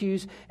those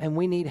issues, and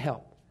we need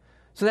help.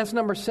 So that's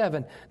number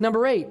 7.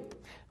 Number 8.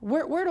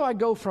 Where do I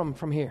go from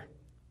here?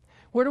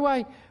 Where do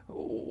I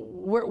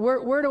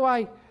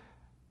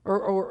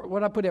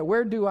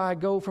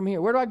go from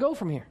here? Where do I go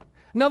from here?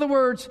 In other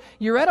words,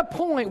 you're at a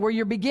point where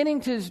you're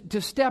beginning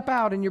to step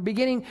out and you're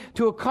beginning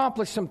to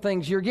accomplish some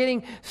things. You're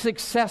getting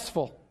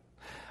successful.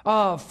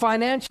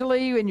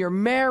 Financially, in your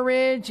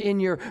marriage,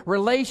 in your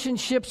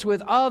relationships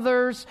with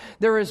others,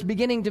 there is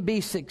beginning to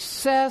be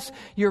success.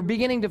 You're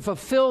beginning to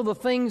fulfill the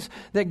things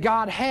that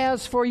God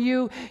has for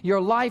you.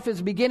 Your life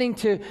is beginning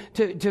to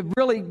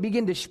really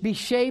begin to be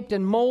shaped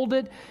and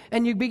molded.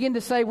 And you begin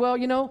to say, well,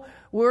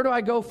 where do I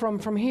go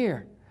from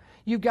here?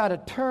 You've got to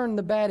turn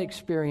the bad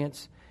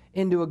experience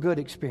into a good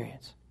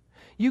experience.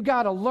 You've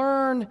got to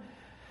learn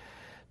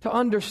to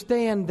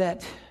understand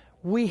that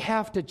we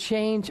have to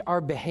change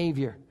our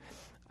behavior.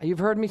 You've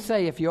heard me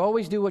say, if you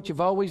always do what you've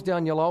always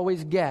done, you'll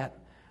always get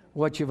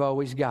what you've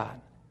always got.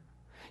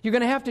 You're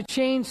going to have to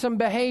change some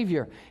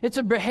behavior. It's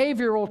a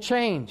behavioral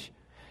change.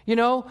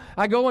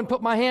 I go and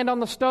put my hand on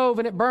the stove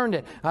and it burned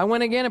it. I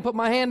went again and put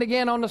my hand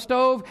again on the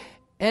stove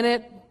and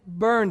it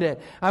burned it.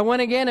 I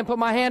went again and put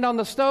my hand on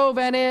the stove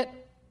and it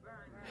burned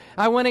it.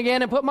 I went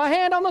again and put my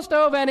hand on the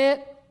stove and it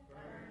burned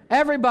it.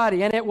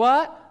 Everybody, and it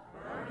what?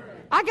 Burned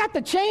it. I got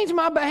to change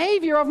my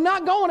behavior of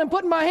not going and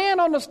putting my hand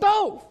on the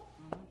stove.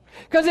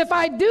 Because if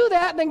I do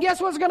that, then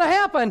guess what's going to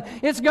happen?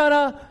 It's going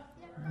to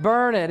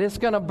burn it. It's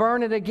going to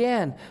burn it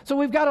again. So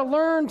we've got to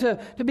learn to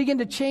begin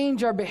to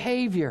change our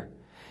behavior.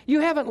 You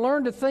haven't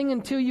learned a thing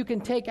until you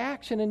can take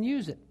action and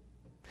use it.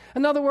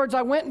 In other words,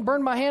 I went and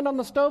burned my hand on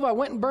the stove. I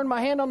went and burned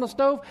my hand on the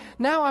stove.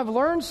 Now I've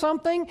learned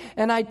something,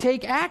 and I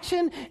take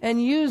action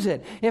and use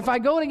it. If I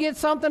go to get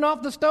something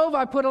off the stove,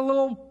 I put a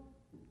little,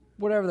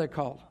 whatever they're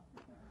called,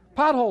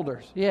 pot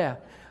holders. Yeah.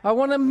 I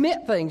want to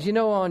mitt things,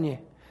 on you.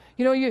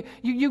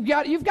 You've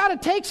got to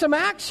take some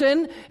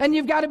action, and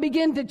you've got to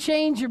begin to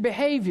change your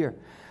behavior.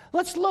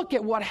 Let's look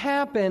at what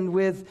happened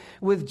with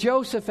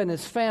Joseph and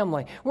his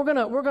family. We're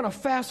gonna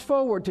fast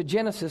forward to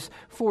Genesis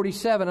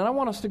 47, and I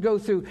want us to go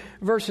through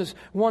verses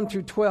 1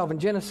 through 12 in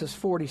Genesis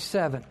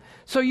 47.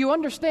 So you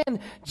understand,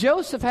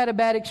 Joseph had a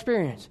bad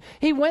experience.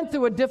 He went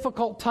through a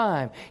difficult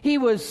time. He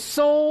was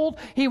sold.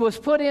 He was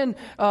put in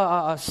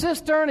a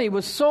cistern. He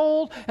was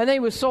sold, and then he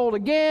was sold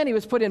again. He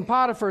was put in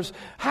Potiphar's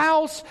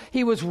house.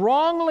 He was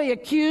wrongly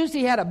accused.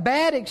 He had a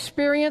bad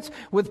experience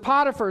with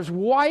Potiphar's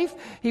wife.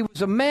 He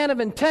was a man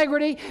of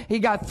integrity. He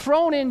got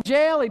thrown in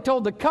jail. He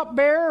told the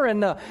cupbearer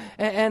and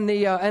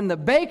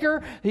the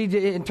baker. He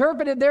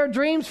interpreted their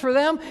dreams for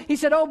them. He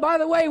said, "Oh, by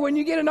the way, when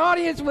you get an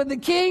audience with the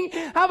king,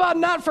 how about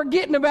not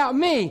forgetting about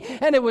me?"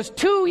 And it was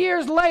 2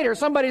 years later.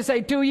 Somebody say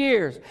 2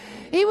 years.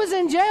 He was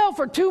in jail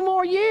for 2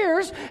 more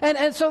years,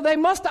 and so they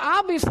must have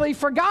obviously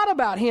forgot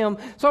about him.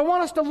 So I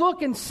want us to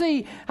look and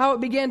see how it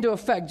began to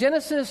affect.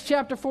 Genesis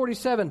chapter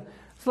 47.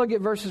 Let's look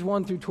at verses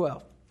 1 through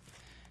 12.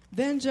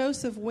 Then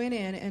Joseph went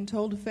in and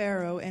told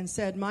Pharaoh and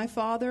said, "My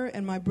father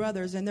and my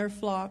brothers and their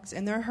flocks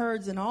and their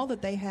herds and all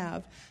that they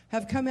have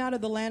come out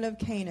of the land of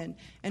Canaan,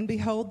 and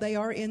behold, they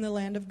are in the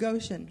land of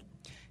Goshen.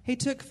 He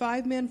took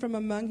 5 men from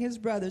among his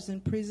brothers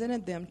and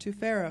presented them to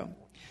Pharaoh.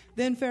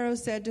 Then Pharaoh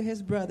said to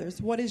his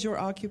brothers, "What is your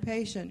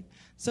occupation?"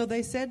 So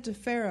they said to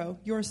Pharaoh,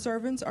 "Your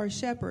servants are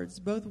shepherds,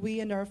 both we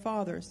and our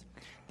fathers."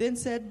 Then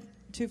said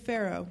to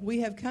Pharaoh, "We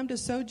have come to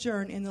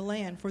sojourn in the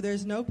land, for there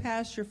is no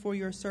pasture for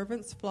your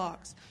servants'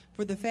 flocks,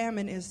 for the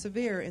famine is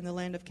severe in the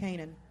land of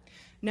Canaan.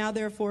 Now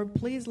therefore,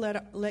 please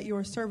let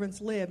your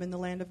servants live in the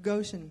land of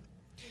Goshen."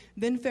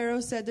 Then Pharaoh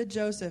said to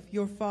Joseph,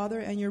 "Your father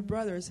and your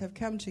brothers have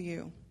come to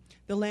you.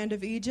 The land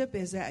of Egypt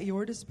is at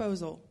your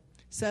disposal.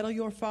 Settle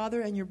your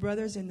father and your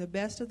brothers in the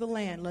best of the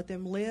land. Let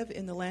them live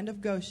in the land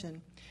of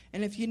Goshen.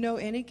 And if you know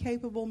any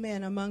capable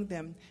men among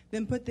them,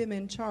 then put them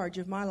in charge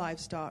of my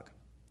livestock."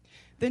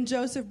 Then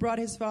Joseph brought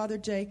his father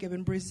Jacob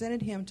and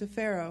presented him to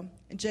Pharaoh.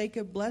 And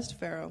Jacob blessed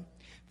Pharaoh.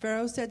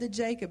 Pharaoh said to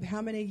Jacob,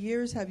 "How many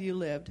years have you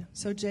lived?"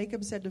 So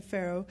Jacob said to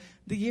Pharaoh,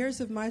 "The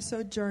years of my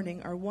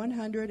sojourning are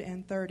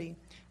 130.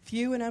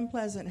 Few and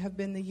unpleasant have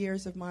been the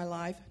years of my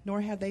life,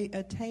 nor have they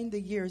attained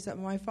the years that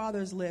my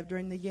fathers lived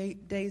during the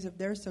days of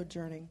their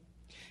sojourning."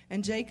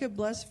 And Jacob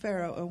blessed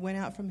Pharaoh and went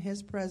out from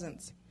his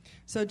presence.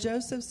 So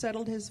Joseph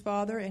settled his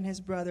father and his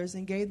brothers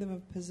and gave them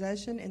a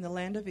possession in the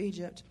land of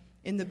Egypt,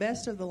 in the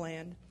best of the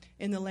land,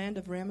 in the land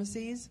of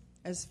Ramesses,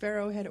 as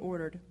Pharaoh had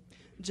ordered.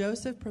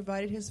 Joseph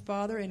provided his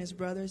father and his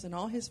brothers and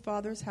all his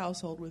father's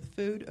household with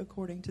food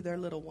according to their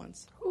little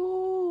ones.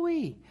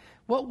 Ooh-wee.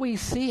 What we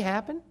see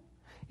happen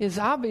is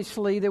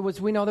obviously there was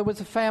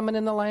a famine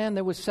in the land.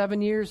 There was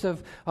 7 years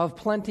of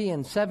plenty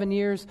and 7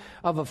 years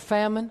of a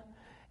famine.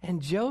 And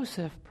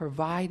Joseph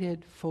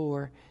provided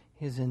for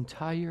his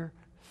entire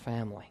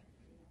family.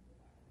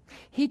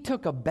 He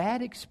took a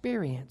bad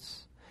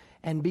experience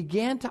and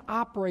began to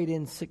operate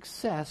in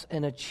success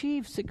and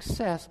achieve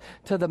success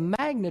to the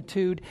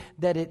magnitude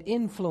that it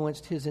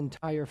influenced his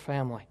entire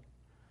family.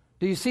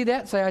 Do you see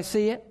that? Say, "I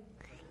see it."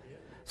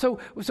 So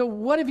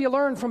what have you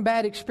learned from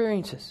bad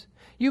experiences?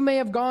 You may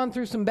have gone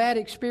through some bad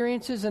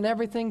experiences and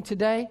everything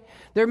today.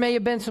 There may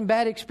have been some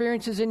bad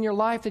experiences in your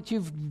life that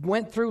you've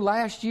went through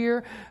last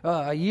year,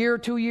 a year,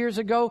 2 years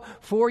ago,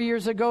 4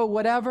 years ago,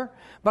 whatever.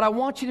 But I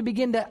want you to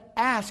begin to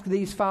ask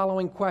these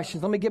following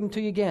questions. Let me give them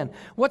to you again.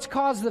 What's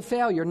caused the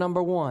failure,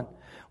 number one?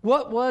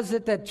 What was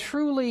it that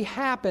truly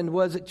happened?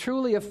 Was it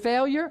truly a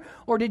failure,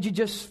 or did you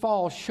just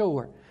fall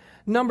short?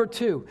 Number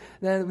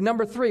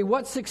three,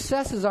 what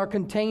successes are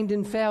contained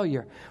in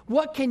failure?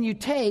 What can you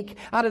take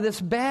out of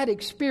this bad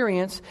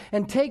experience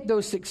and take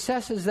those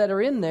successes that are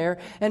in there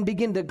and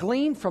begin to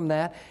glean from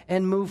that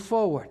and move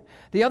forward?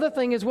 The other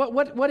thing is,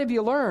 what have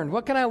you learned?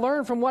 What can I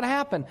learn from what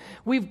happened?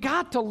 We've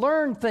got to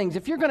learn things.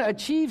 If you're going to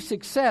achieve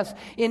success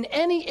in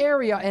any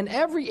area and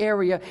every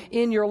area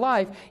in your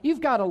life,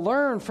 you've got to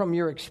learn from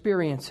your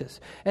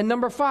experiences. And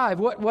number 5,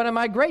 what am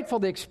I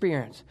grateful to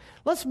experience?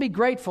 Let's be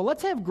grateful.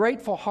 Let's have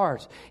grateful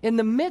hearts. In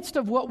the midst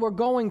of what we're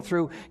going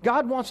through,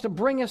 God wants to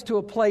bring us to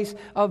a place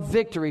of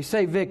victory.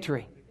 Say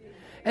victory.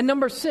 And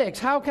number 6,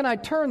 how can I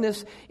turn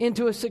this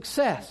into a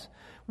success?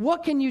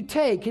 What can you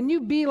take? Can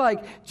you be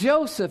like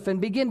Joseph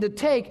and begin to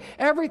take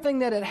everything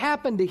that had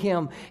happened to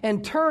him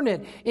and turn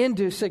it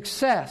into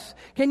success?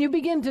 Can you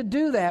begin to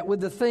do that with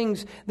the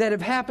things that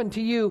have happened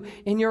to you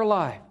in your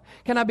life?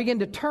 Can I begin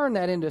to turn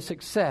that into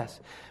success?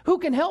 Who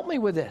can help me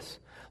with this?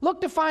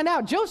 Look to find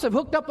out. Joseph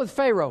hooked up with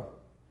Pharaoh.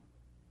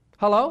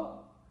 Hello?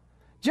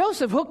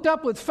 Joseph hooked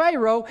up with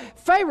Pharaoh.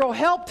 Pharaoh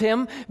helped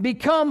him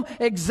become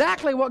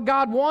exactly what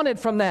God wanted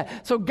from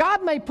that. So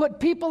God may put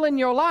people in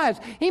your lives.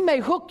 He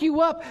may hook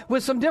you up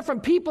with some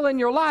different people in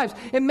your lives.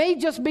 It may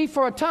just be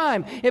for a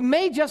time. It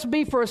may just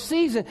be for a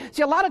season.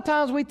 See, a lot of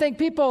times we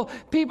think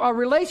our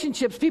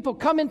relationships, people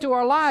come into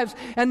our lives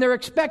and they're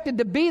expected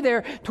to be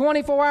there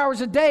 24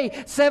 hours a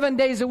day, 7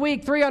 days a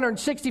week,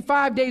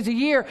 365 days a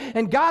year.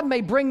 And God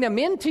may bring them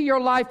into your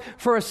life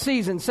for a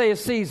season. Say a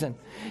season.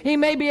 He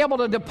may be able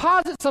to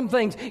deposit some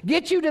things,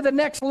 get you to the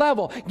next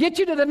level, get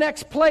you to the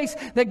next place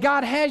that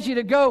God has you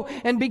to go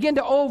and begin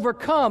to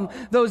overcome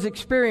those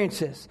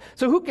experiences.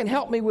 So who can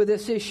help me with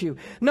this issue?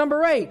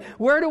 Number 8,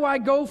 where do I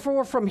go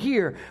from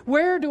here?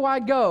 Where do I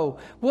go?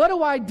 What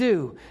do I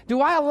do?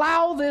 Do I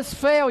allow this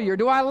failure?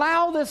 Do I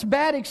allow this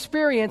bad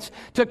experience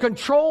to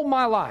control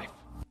my life?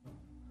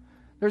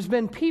 There's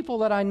been people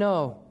that I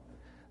know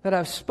that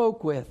I've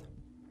spoke with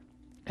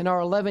in our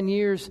 11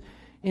 years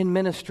in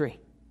ministry.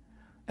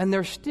 And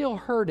they're still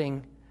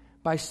hurting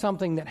by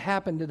something that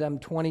happened to them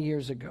 20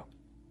 years ago.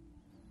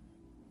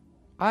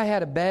 I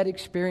had a bad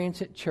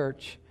experience at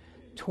church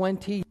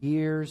 20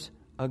 years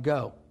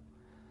ago.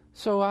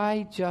 So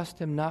I just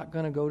am not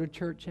going to go to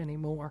church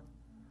anymore.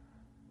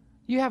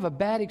 You have a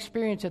bad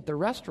experience at the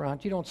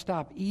restaurant, you don't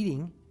stop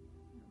eating.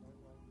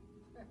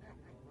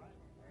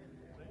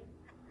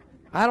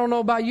 I don't know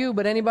about you,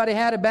 but anybody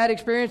had a bad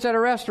experience at a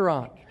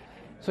restaurant?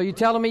 So you're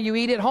telling me you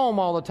eat at home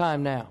all the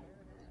time now?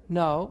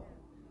 No.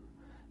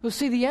 Well,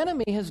 see, the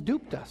enemy has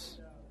duped us.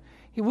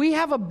 We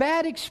have a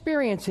bad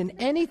experience in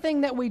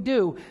anything that we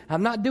do.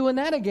 I'm not doing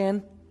that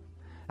again.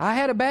 I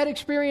had a bad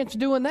experience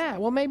doing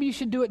that. Well, maybe you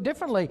should do it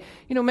differently.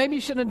 Maybe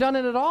you shouldn't have done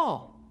it at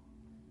all.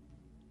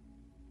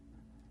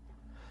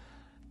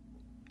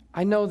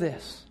 I know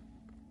this.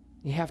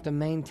 You have to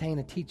maintain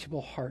a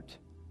teachable heart,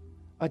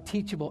 a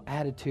teachable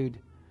attitude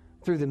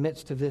through the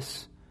midst of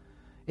this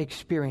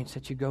experience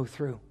that you go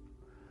through.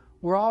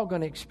 We're all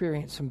going to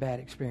experience some bad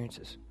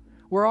experiences.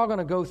 We're all going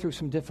to go through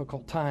some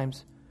difficult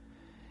times.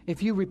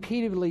 If you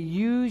repeatedly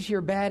use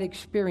your bad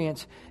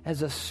experience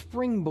as a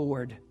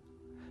springboard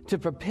to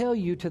propel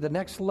you to the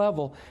next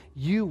level,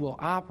 you will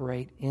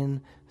operate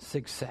in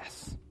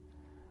success.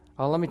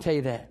 Oh, let me tell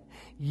you that.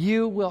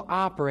 You will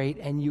operate,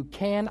 and you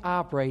can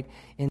operate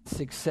in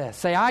success.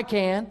 Say, I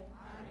can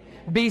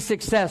be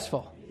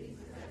successful.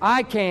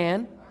 I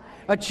can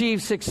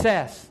achieve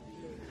success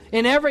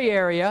in every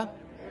area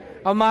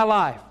of my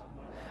life.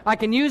 I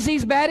can use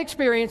these bad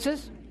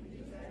experiences,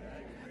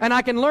 and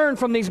I can learn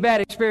from these bad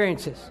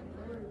experiences.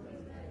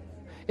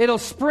 It'll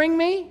spring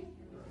me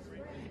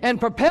and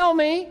propel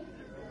me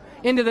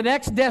into the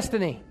next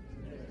destiny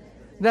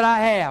that I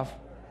have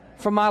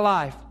for my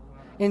life.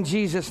 In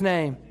Jesus'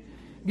 name.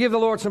 Give the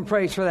Lord some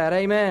praise for that.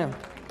 Amen.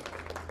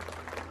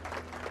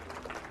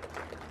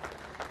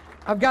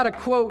 I've got a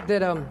quote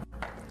that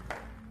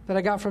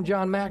I got from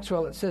John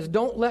Maxwell. It says,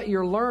 "Don't let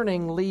your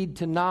learning lead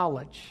to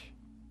knowledge,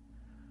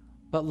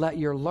 but let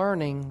your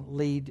learning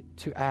lead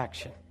to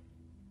action."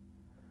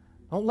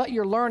 Don't let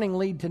your learning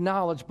lead to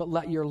knowledge, but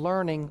let your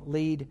learning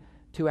lead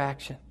to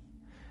action.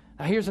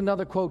 Now, here's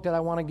another quote that I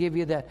want to give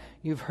you that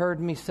you've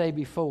heard me say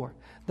before.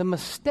 The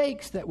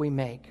mistakes that we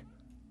make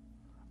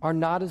are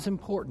not as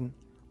important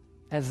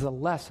as the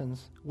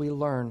lessons we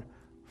learn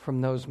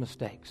from those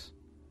mistakes.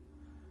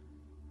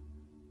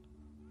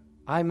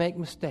 I make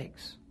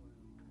mistakes,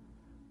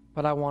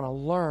 but I want to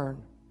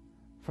learn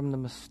from the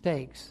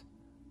mistakes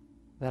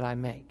that I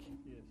make.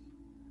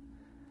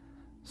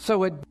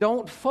 So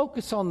don't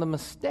focus on the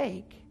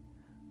mistake,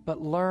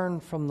 but learn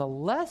from the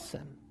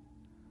lesson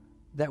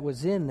that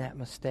was in that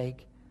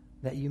mistake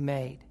that you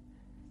made.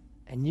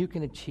 And you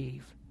can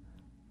achieve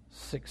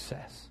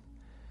success.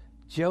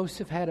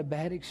 Joseph had a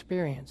bad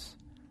experience,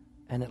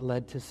 and it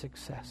led to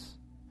success.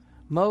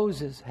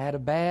 Moses had a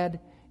bad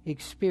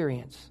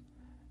experience,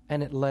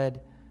 and it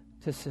led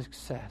to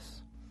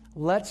success.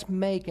 Let's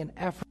make an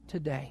effort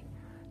today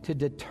to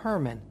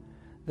determine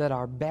that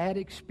our bad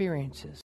experiences